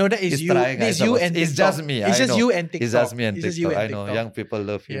 No, that is He's you. trying, That is I you suppose. and It's TikTok. just me. It's I just know. you and TikTok. It's just me and It's just TikTok. you I and know TikTok. young people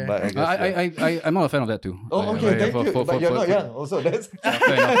love him, Yeah. but I guess I'm not a fan of that too. Oh, okay, thank you. But you're not young, also. That's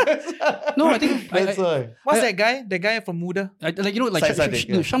fair enough. No, I think that's why. What's that guy? The guy from Muda? Side Sadiq,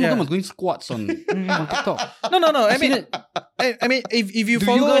 yeah. Shamugam Yeah. was doing squats on TikTok. No. I seen mean, I mean, if you Do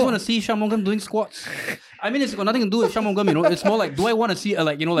follow, you guys want to see Shamugam doing squats? I mean, it's got nothing to do with Shamugam, It's more like, do I want to see a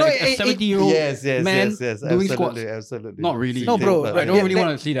 70-year-old Yes, man doing squats? absolutely. Not really. No, bro. I don't really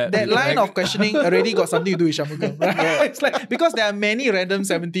want to see that. That line of questioning already got something to do with Shamugam. Right? It's like because there are many random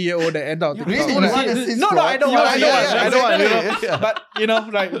 70-year-old that end up. TikTok. Really? You want to see No, I don't want. I don't want. exactly. Yeah. But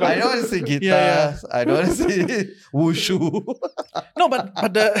right. I don't want to see guitars. I don't want to see wushu. No, but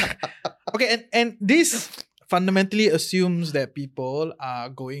the okay, and this fundamentally assumes that people are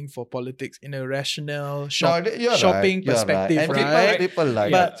going for politics in a rational You're shopping right, you're perspective, And right? people like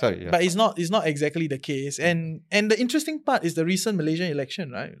But it. Sorry, yeah. but it's not exactly the case. And the interesting part is the recent Malaysian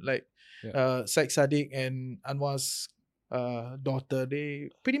election, right? Like Syed Saddiq and Anwar's daughter, they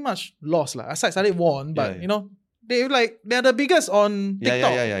pretty much lost. Syed Saddiq won, but they're the biggest on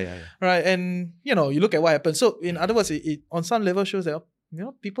TikTok. Yeah. Right. And you look at what happened. So in other words, it on some level shows that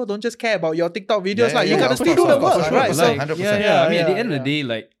people don't just care about your TikTok videos. You gotta still do the work, right? So 100%. I mean, at the end of the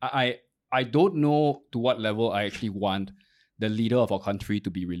day, I don't know to what level I actually want the leader of our country to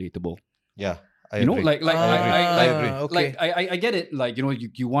be relatable. Yeah. I You know, agree. like I agree. Okay. I get it. Like,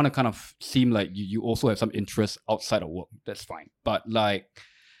 you want to kind of seem like you also have some interest outside of work. That's fine. But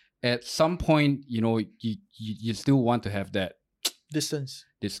at some point, you still want to have that distance.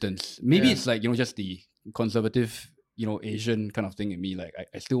 Maybe it's just the conservative, Asian kind of thing in me. Like,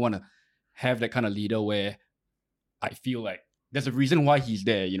 I still want to have that kind of leader where I feel like there's a reason why he's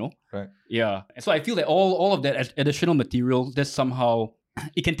there, Right. Yeah. And so I feel that all of that additional material, there's somehow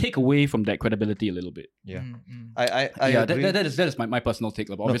it can take away from that credibility a little bit. Yeah. Mm. I agree. that is my personal take.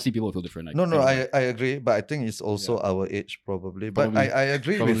 But obviously, people feel different. I agree, but I think it's also our age probably. But Probably. I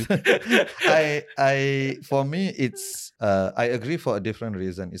agree with for me it's I agree for a different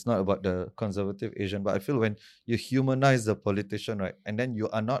reason. It's not about the conservative Asian, but I feel when you humanize the politician, right, and then you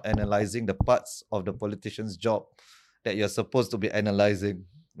are not analyzing the parts of the politician's job that you're supposed to be analyzing,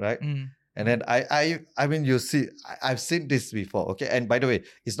 right? And then I mean, you see, I've seen this before, okay? And by the way,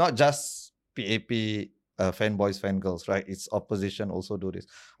 it's not just PAP fanboys, fangirls, right? It's opposition also do this.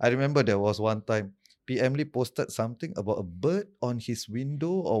 I remember there was one time PM Lee posted something about a bird on his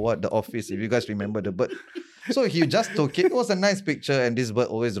window or what, the office, if you guys remember the bird. So he just took it. It was a nice picture and this bird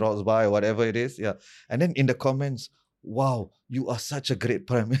always rolls by, whatever it is. Yeah. And then in the comments, wow, you are such a great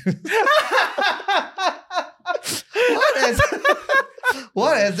prime minister.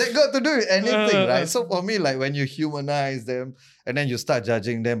 What has that got to do with anything, right? So for me, like when you humanize them and then you start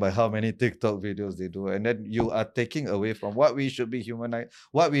judging them by how many TikTok videos they do, and then you are taking away from what we should be humanized,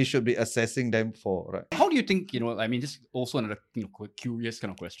 what we should be assessing them for, right? How do you think, I mean, this is also another curious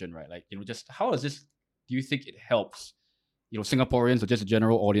kind of question, right? Like, just how does this, do you think it helps, Singaporeans or just the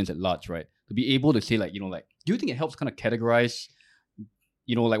general audience at large, right? To be able to say do you think it helps kind of categorize,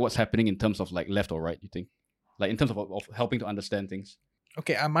 what's happening in terms of left or right, you think? In terms of helping to understand things?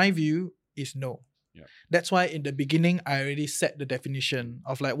 Okay, my view is no. Yeah. That's why in the beginning, I already set the definition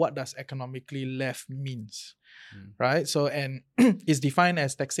of what does economically left means, right? So, and it's defined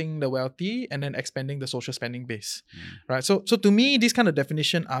as taxing the wealthy and then expanding the social spending base, right? So to me, these kind of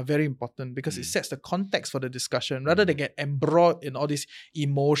definition are very important because it sets the context for the discussion rather than get embroiled in all this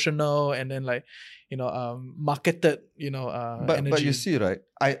emotional and then marketed, energy. But you see, right?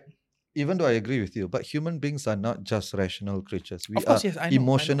 Even though I agree with you, but human beings are not just rational creatures. We Of course, are yes, I know.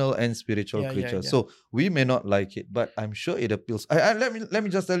 emotional and spiritual creatures. So we may not like it, but I'm sure it appeals. Let me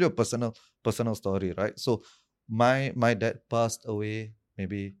just tell you a personal story, right? So my dad passed away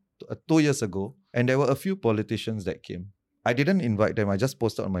maybe 2 years ago, and there were a few politicians that came. I didn't invite them. I just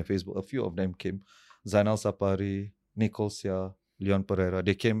posted on my Facebook. A few of them came. Zainal Sapari, Nicole Sia, Leon Pereira.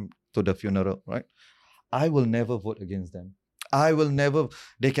 They came to the funeral, right? I will never vote against them.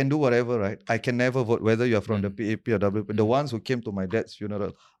 They can do whatever, right? I can never vote, whether you're from the PAP or WP. The ones who came to my dad's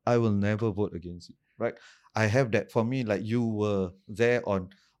funeral, I will never vote against you, right? I have that. For me, you were there on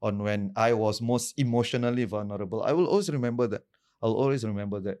when I was most emotionally vulnerable. I will always remember that.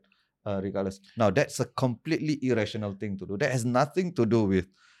 Regardless. Now, that's a completely irrational thing to do. That has nothing to do with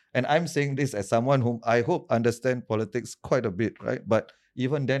And I'm saying this as someone whom I hope understand politics quite a bit, right? But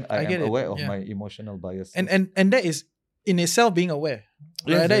even then, I get am it. aware of Yeah. my emotional bias. And that is in itself being aware.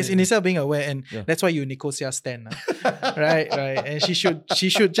 Yes, Right? That yes, is in itself being aware, and Yeah. that's why you Nicosia stand. Right. And she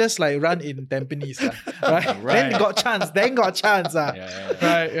should just like run in Tampines. Right? Then got chance.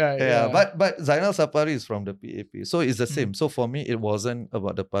 Right. Yeah, but Zainal Sapari is from the PAP, so it's the same. So for me, it wasn't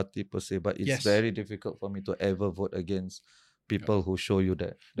about the party per se, but it's Yes. very difficult for me to ever vote against people who show you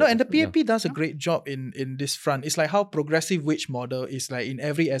that. No, and the PAP does a great job in this front. It's like how progressive wage model is like in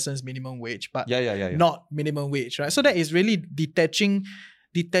every essence minimum wage, but Yeah. not minimum wage, right? So that is really detaching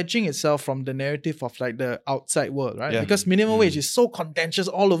itself from the narrative of like the outside world, right? Yeah. Because minimum wage is so contentious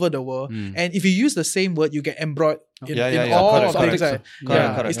all over the world, and if you use the same word, you get embroiled in all Correct, of things. correct.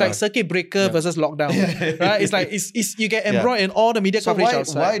 Right? Correct, It's like circuit breaker versus lockdown, right? It's like it's you get embroiled in all the media So coverage why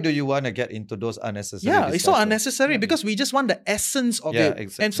outside. do you want to get into those unnecessary? Yeah, it's so discussions? unnecessary because we just want the essence of Yeah, it.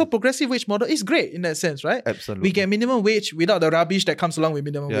 exactly. And so progressive wage model is great in that sense, right? Absolutely. We get minimum wage without the rubbish that comes along with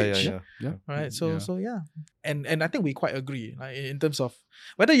minimum wage. Yeah. Right. So And I think we quite agree, like, in terms of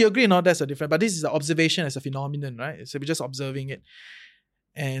whether you agree or not, that's a different. But this is an observation as a phenomenon, right? So we're just observing it.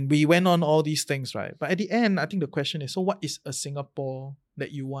 And we went on all these things, right? But at the end, I think the question is, so what is a Singapore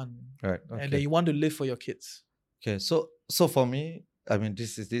that you want? Right. And that you want to live for your kids? Okay. So for me, I mean,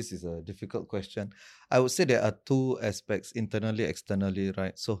 this is a difficult question. I would say there are two aspects, internally, externally,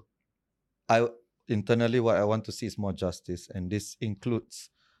 right? So internally, what I want to see is more justice, and this includes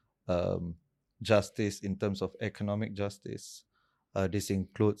justice in terms of economic justice. This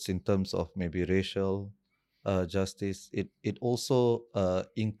includes in terms of maybe racial justice. It also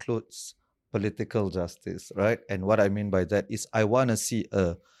includes political justice, right? And what I mean by that is I want to see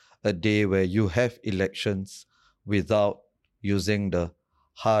a day where you have elections without using the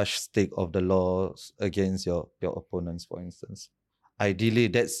harsh stick of the laws against your opponents, for instance. Ideally,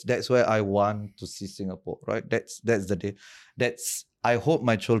 that's where I want to see Singapore, right? That's the day. I hope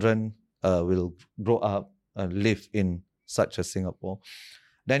my children will grow up and live in such a Singapore.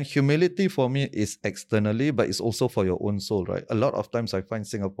 Then humility for me is externally, but it's also for your own soul, right? A lot of times I find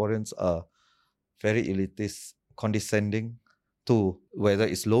Singaporeans are very elitist, condescending to whether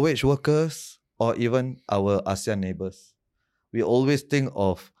it's low-wage workers or even our ASEAN neighbors. We always think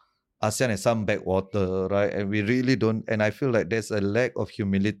of ASEAN as some backwater, right? And we really don't. And I feel like there's a lack of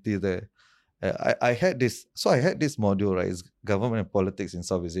humility there. I had this module, right? It's government and politics in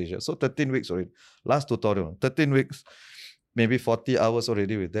Southeast Asia. So 13 weeks already. Last tutorial, 13 weeks, maybe 40 hours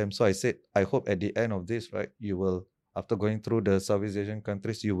already with them. So I said, I hope at the end of this, right, you will, after going through the Southeast Asian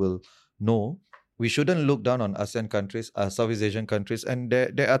countries, you will know we shouldn't look down on ASEAN countries, Southeast Asian countries, and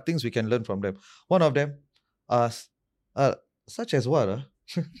there are things we can learn from them. One of them, such as what?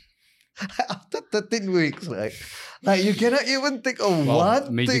 After 13 weeks, right? Like you cannot even think of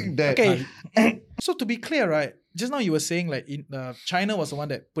one thing that... Okay, so to be clear, right, just now you were saying like China was the one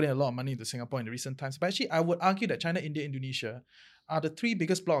that put in a lot of money into Singapore in the recent times. But actually, I would argue that China, India, Indonesia are the three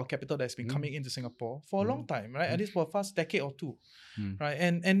biggest block of capital that's been coming into Singapore for a long time, right? At least for the past decade or two, right?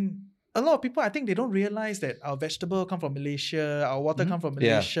 And a lot of people, I think they don't realize that our vegetable come from Malaysia, our water come from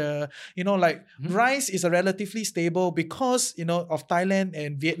Malaysia. You know, like rice is a relatively stable because, you know, of Thailand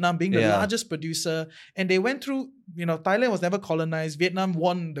and Vietnam being the largest producer. And they went through, you know, Thailand was never colonized. Vietnam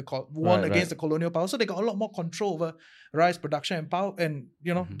won against the colonial power. So they got a lot more control over rice production and power and,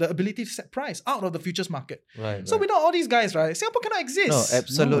 you know, the ability to set price out of the futures market. So without all these guys, right, Singapore cannot exist. No,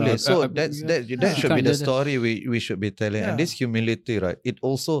 absolutely. So that should be the story we should be telling. And this humility, right, it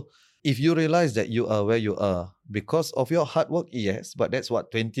also... If you realize that you are where you are because of your hard work, yes, but that's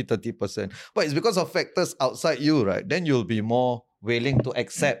what, 20-30%. But it's because of factors outside you, right? Then you'll be more willing to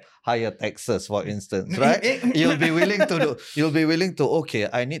accept higher taxes, for instance, right? You'll be willing to, okay,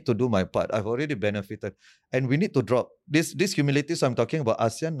 I need to do my part. I've already benefited. And we need to drop this humility. So I'm talking about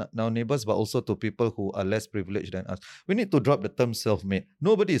ASEAN, now neighbors, but also to people who are less privileged than us. We need to drop the term self-made.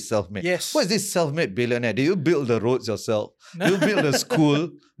 Nobody is self-made. Yes. What is this self-made billionaire? Do you build the roads yourself? You build the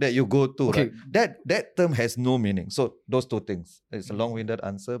school that you go to, right? That term has no meaning. So those two things. It's a long-winded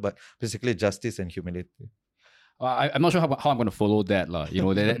answer, but basically justice and humility. I'm not sure how I'm going to follow that. You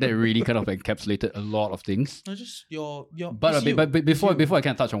know, that really kind of encapsulated a lot of things. No, just your But before I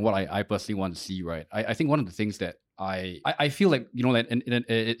can touch on what I personally want to see, right? I think one of the things that I feel like, you know, and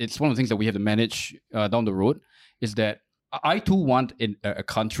it's one of the things that we have to manage down the road is that I too want in a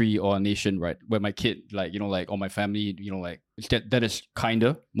country or a nation, right, where my kid, like, you know, like, or my family, you know, like, that is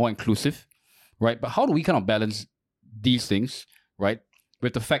kinder, more inclusive, right? But how do we kind of balance these things, right,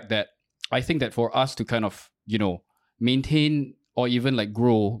 with the fact that I think that for us to kind of, you know, maintain or even like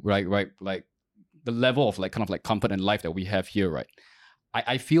grow, right, like the level of like kind of like comfort and life that we have here, right?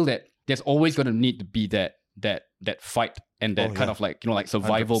 I feel that there's always going to need to be that fight and that kind of like, like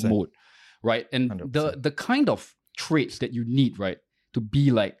survival 100%. mode, right? And 100%. the kind of traits that you need, right, to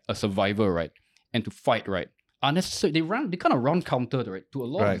be like a survivor, right, and to fight, right, are necessary. They kind of run counter, right, to a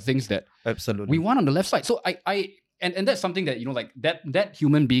lot of the things that Absolutely. we want on the left side. So and that's something that, like that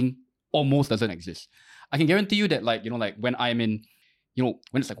human being almost doesn't exist. I can guarantee you that, like, like when I'm in, when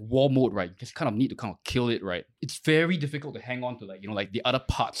it's like war mode, right, you just kind of need to kind of kill it, right? It's very difficult to hang on to, like, like the other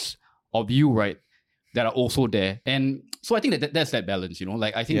parts of you, right, that are also there. And so I think that's that balance,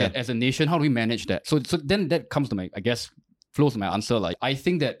 like I think that as a nation, how do we manage that? So then that comes to flows to my answer. Like, I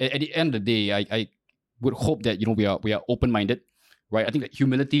think that at the end of the day, I would hope that, we are open-minded, right? I think that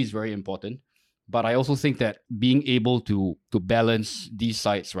humility is very important. But I also think that being able to balance these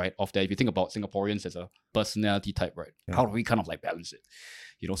sides, right, of that, if you think about Singaporeans as a personality type, right, how do we kind of like balance it?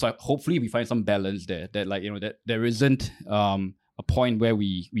 So hopefully we find some balance there, that like, that there isn't a point where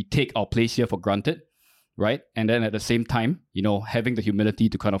we take our place here for granted, right? And then at the same time, having the humility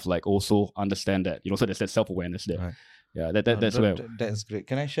to kind of like also understand that, so there's that self-awareness there. Right. Yeah, that's where. That's great.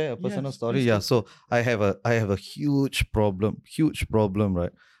 Can I share a personal Yes, story? Yeah. So I have a huge problem,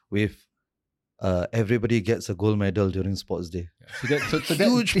 right, with everybody gets a gold medal during sports day. So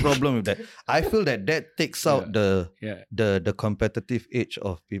Huge problem with that. I feel that takes out Yeah. the competitive edge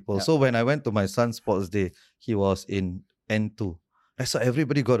of people. Yeah. So when I went to my son's sports day, he was in N2. I saw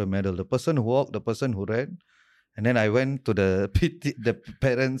everybody got a medal. The person who walked, the person who ran. And then I went to the the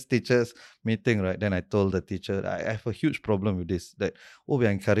parents, teachers meeting, right? Then I told the teacher, I have a huge problem with this, that, we are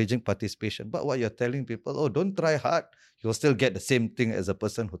encouraging participation. But what you're telling people, don't try hard, you'll still get the same thing as a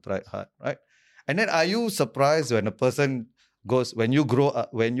person who tried hard, right? And then are you surprised when a person when you grow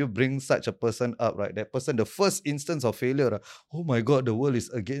up, when you bring such a person up, right? That person, the first instance of failure, oh my God, the world is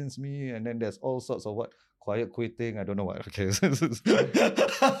against me. And then there's all sorts of quiet quitting, I don't know what. Okay.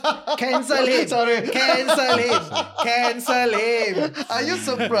 Cancel him. Sorry. Cancel him. Are you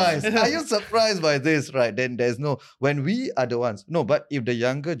surprised? Are you surprised by this, right? Then there's when we are the ones. No, but if the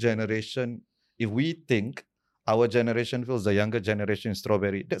younger generation, if we think our generation feels the younger generation is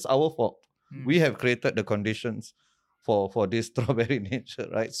strawberry, that's our fault. We have created the conditions for this strawberry nature,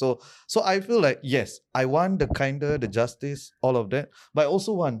 right? So I feel like, yes, I want the kinder, the justice, all of that. But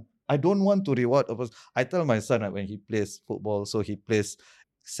I don't want to reward a person. I tell my son, right, when he plays football, so he plays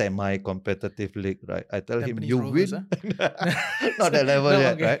semi-competitive league, right? I tell him, you Rovers, win. Not that level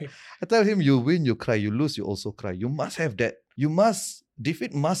yet, okay. right? I tell him, you win, you cry. You lose, you also cry. You must have that.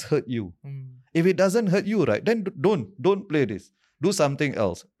 Defeat must hurt you. If it doesn't hurt you, right, then don't play this. Do something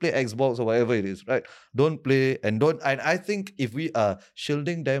else. Play Xbox or whatever it is, right? Don't play and I think if we are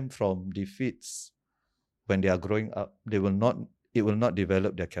shielding them from defeats when they are growing up, it will not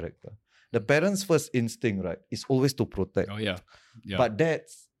develop their character. The parents' first instinct, right, is always to protect. Oh yeah. But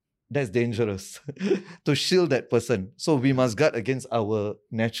that's dangerous to shield that person. So we must guard against our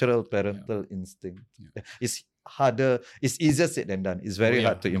natural parental instinct. Yeah. It's harder. It's easier said than done. It's very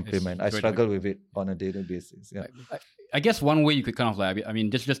hard to implement. I very struggle with it on a daily basis. Yeah. I guess one way you could kind of like, I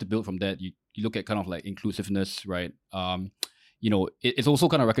mean, just to build from that, you look at kind of like inclusiveness, right? It's also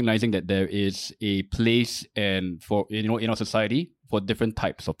kind of recognizing that there is a place and for, in our society for different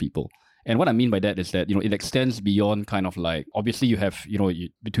types of people. And what I mean by that is that, it extends beyond kind of like, obviously you have,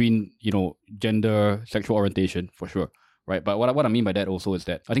 between, gender, sexual orientation for sure, right? But what I mean by that also is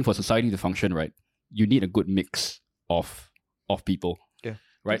that I think for society to function, right, you need a good mix of people. Yeah.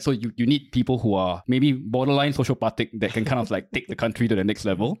 Right. So you need people who are maybe borderline sociopathic that can kind of like take the country to the next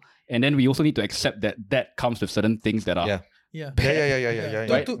level. And then we also need to accept that comes with certain things that are Yeah. Yeah.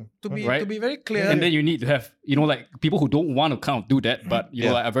 Right? To be very clear. And then you need to have, like people who don't want to kind of do that, but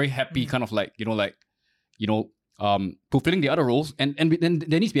like are very happy kind of like, fulfilling the other roles. And then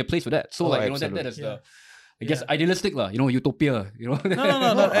there needs to be a place for that. So that is the I guess idealistic lah, utopia, No.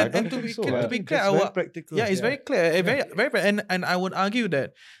 And to be clear, very practical. it's very clear, very, and I would argue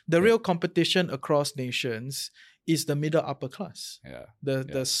that the real competition across nations is the middle upper class. Yeah.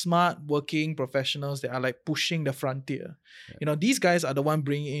 The smart working professionals that are like pushing the frontier. Yeah. These guys are the one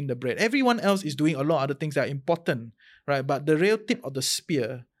bringing in the bread. Everyone else is doing a lot of other things that are important, right? But the real tip of the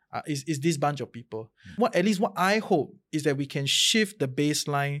spear is this bunch of people. At least what I hope is that we can shift the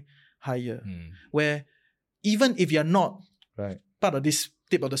baseline higher, where even if you're not part of this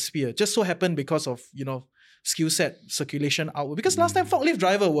tip of the spear, just so happen because of, skill set, circulation outward. Because last time forklift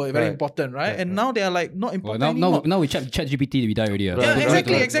driver were very important, right? And now they are like not important anymore. Now we chat GPT, we die already. Yeah,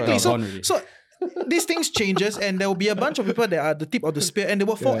 exactly. So these things changes and there will be a bunch of people that are the tip of the spear and they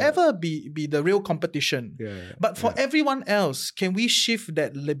will forever be the real competition. But for everyone else, can we shift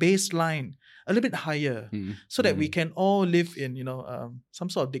that baseline a little bit higher, so that we can all live in some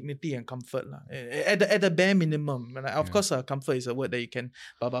sort of dignity and comfort lah. At the bare minimum. And of course, comfort is a word that you can.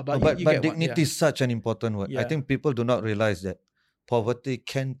 But dignity is such an important word. I think people do not realize that poverty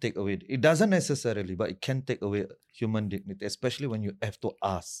can take away. It doesn't necessarily, but it can take away human dignity, especially when you have to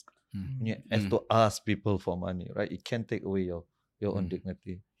ask. When you have to ask people for money, right? It can take away your own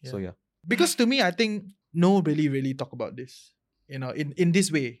dignity. So yeah. Because to me, I think nobody really talk about this, in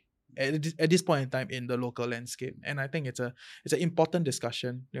this way at this point in time in the local landscape, and I think it's an important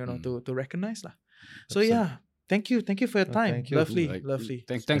discussion, to recognize lah. So yeah, thank you for your time. Thank you. Lovely.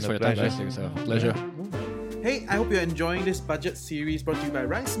 Thanks for your time, guys. It's a pleasure. Hey, I hope you're enjoying this budget series brought to you by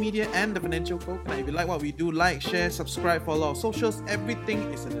Rice Media and The Financial Folk. And if you like what we do, like, share, subscribe, follow our socials. Everything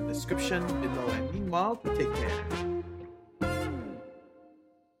is in the description below. And meanwhile, take care.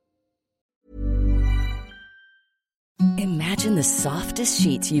 Imagine the softest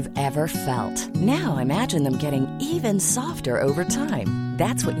sheets you've ever felt. Now imagine them getting even softer over time.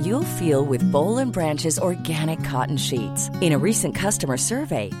 That's what you'll feel with Boll & Branch's organic cotton sheets. In a recent customer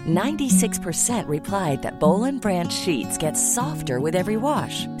survey, 96% replied that Boll & Branch sheets get softer with every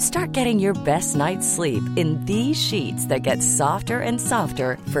wash. Start getting your best night's sleep in these sheets that get softer and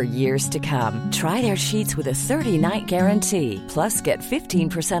softer for years to come. Try their sheets with a 30-night guarantee. Plus, get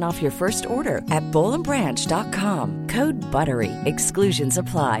 15% off your first order at bollandbranch.com. Code BUTTERY. Exclusions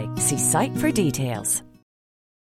apply. See site for details.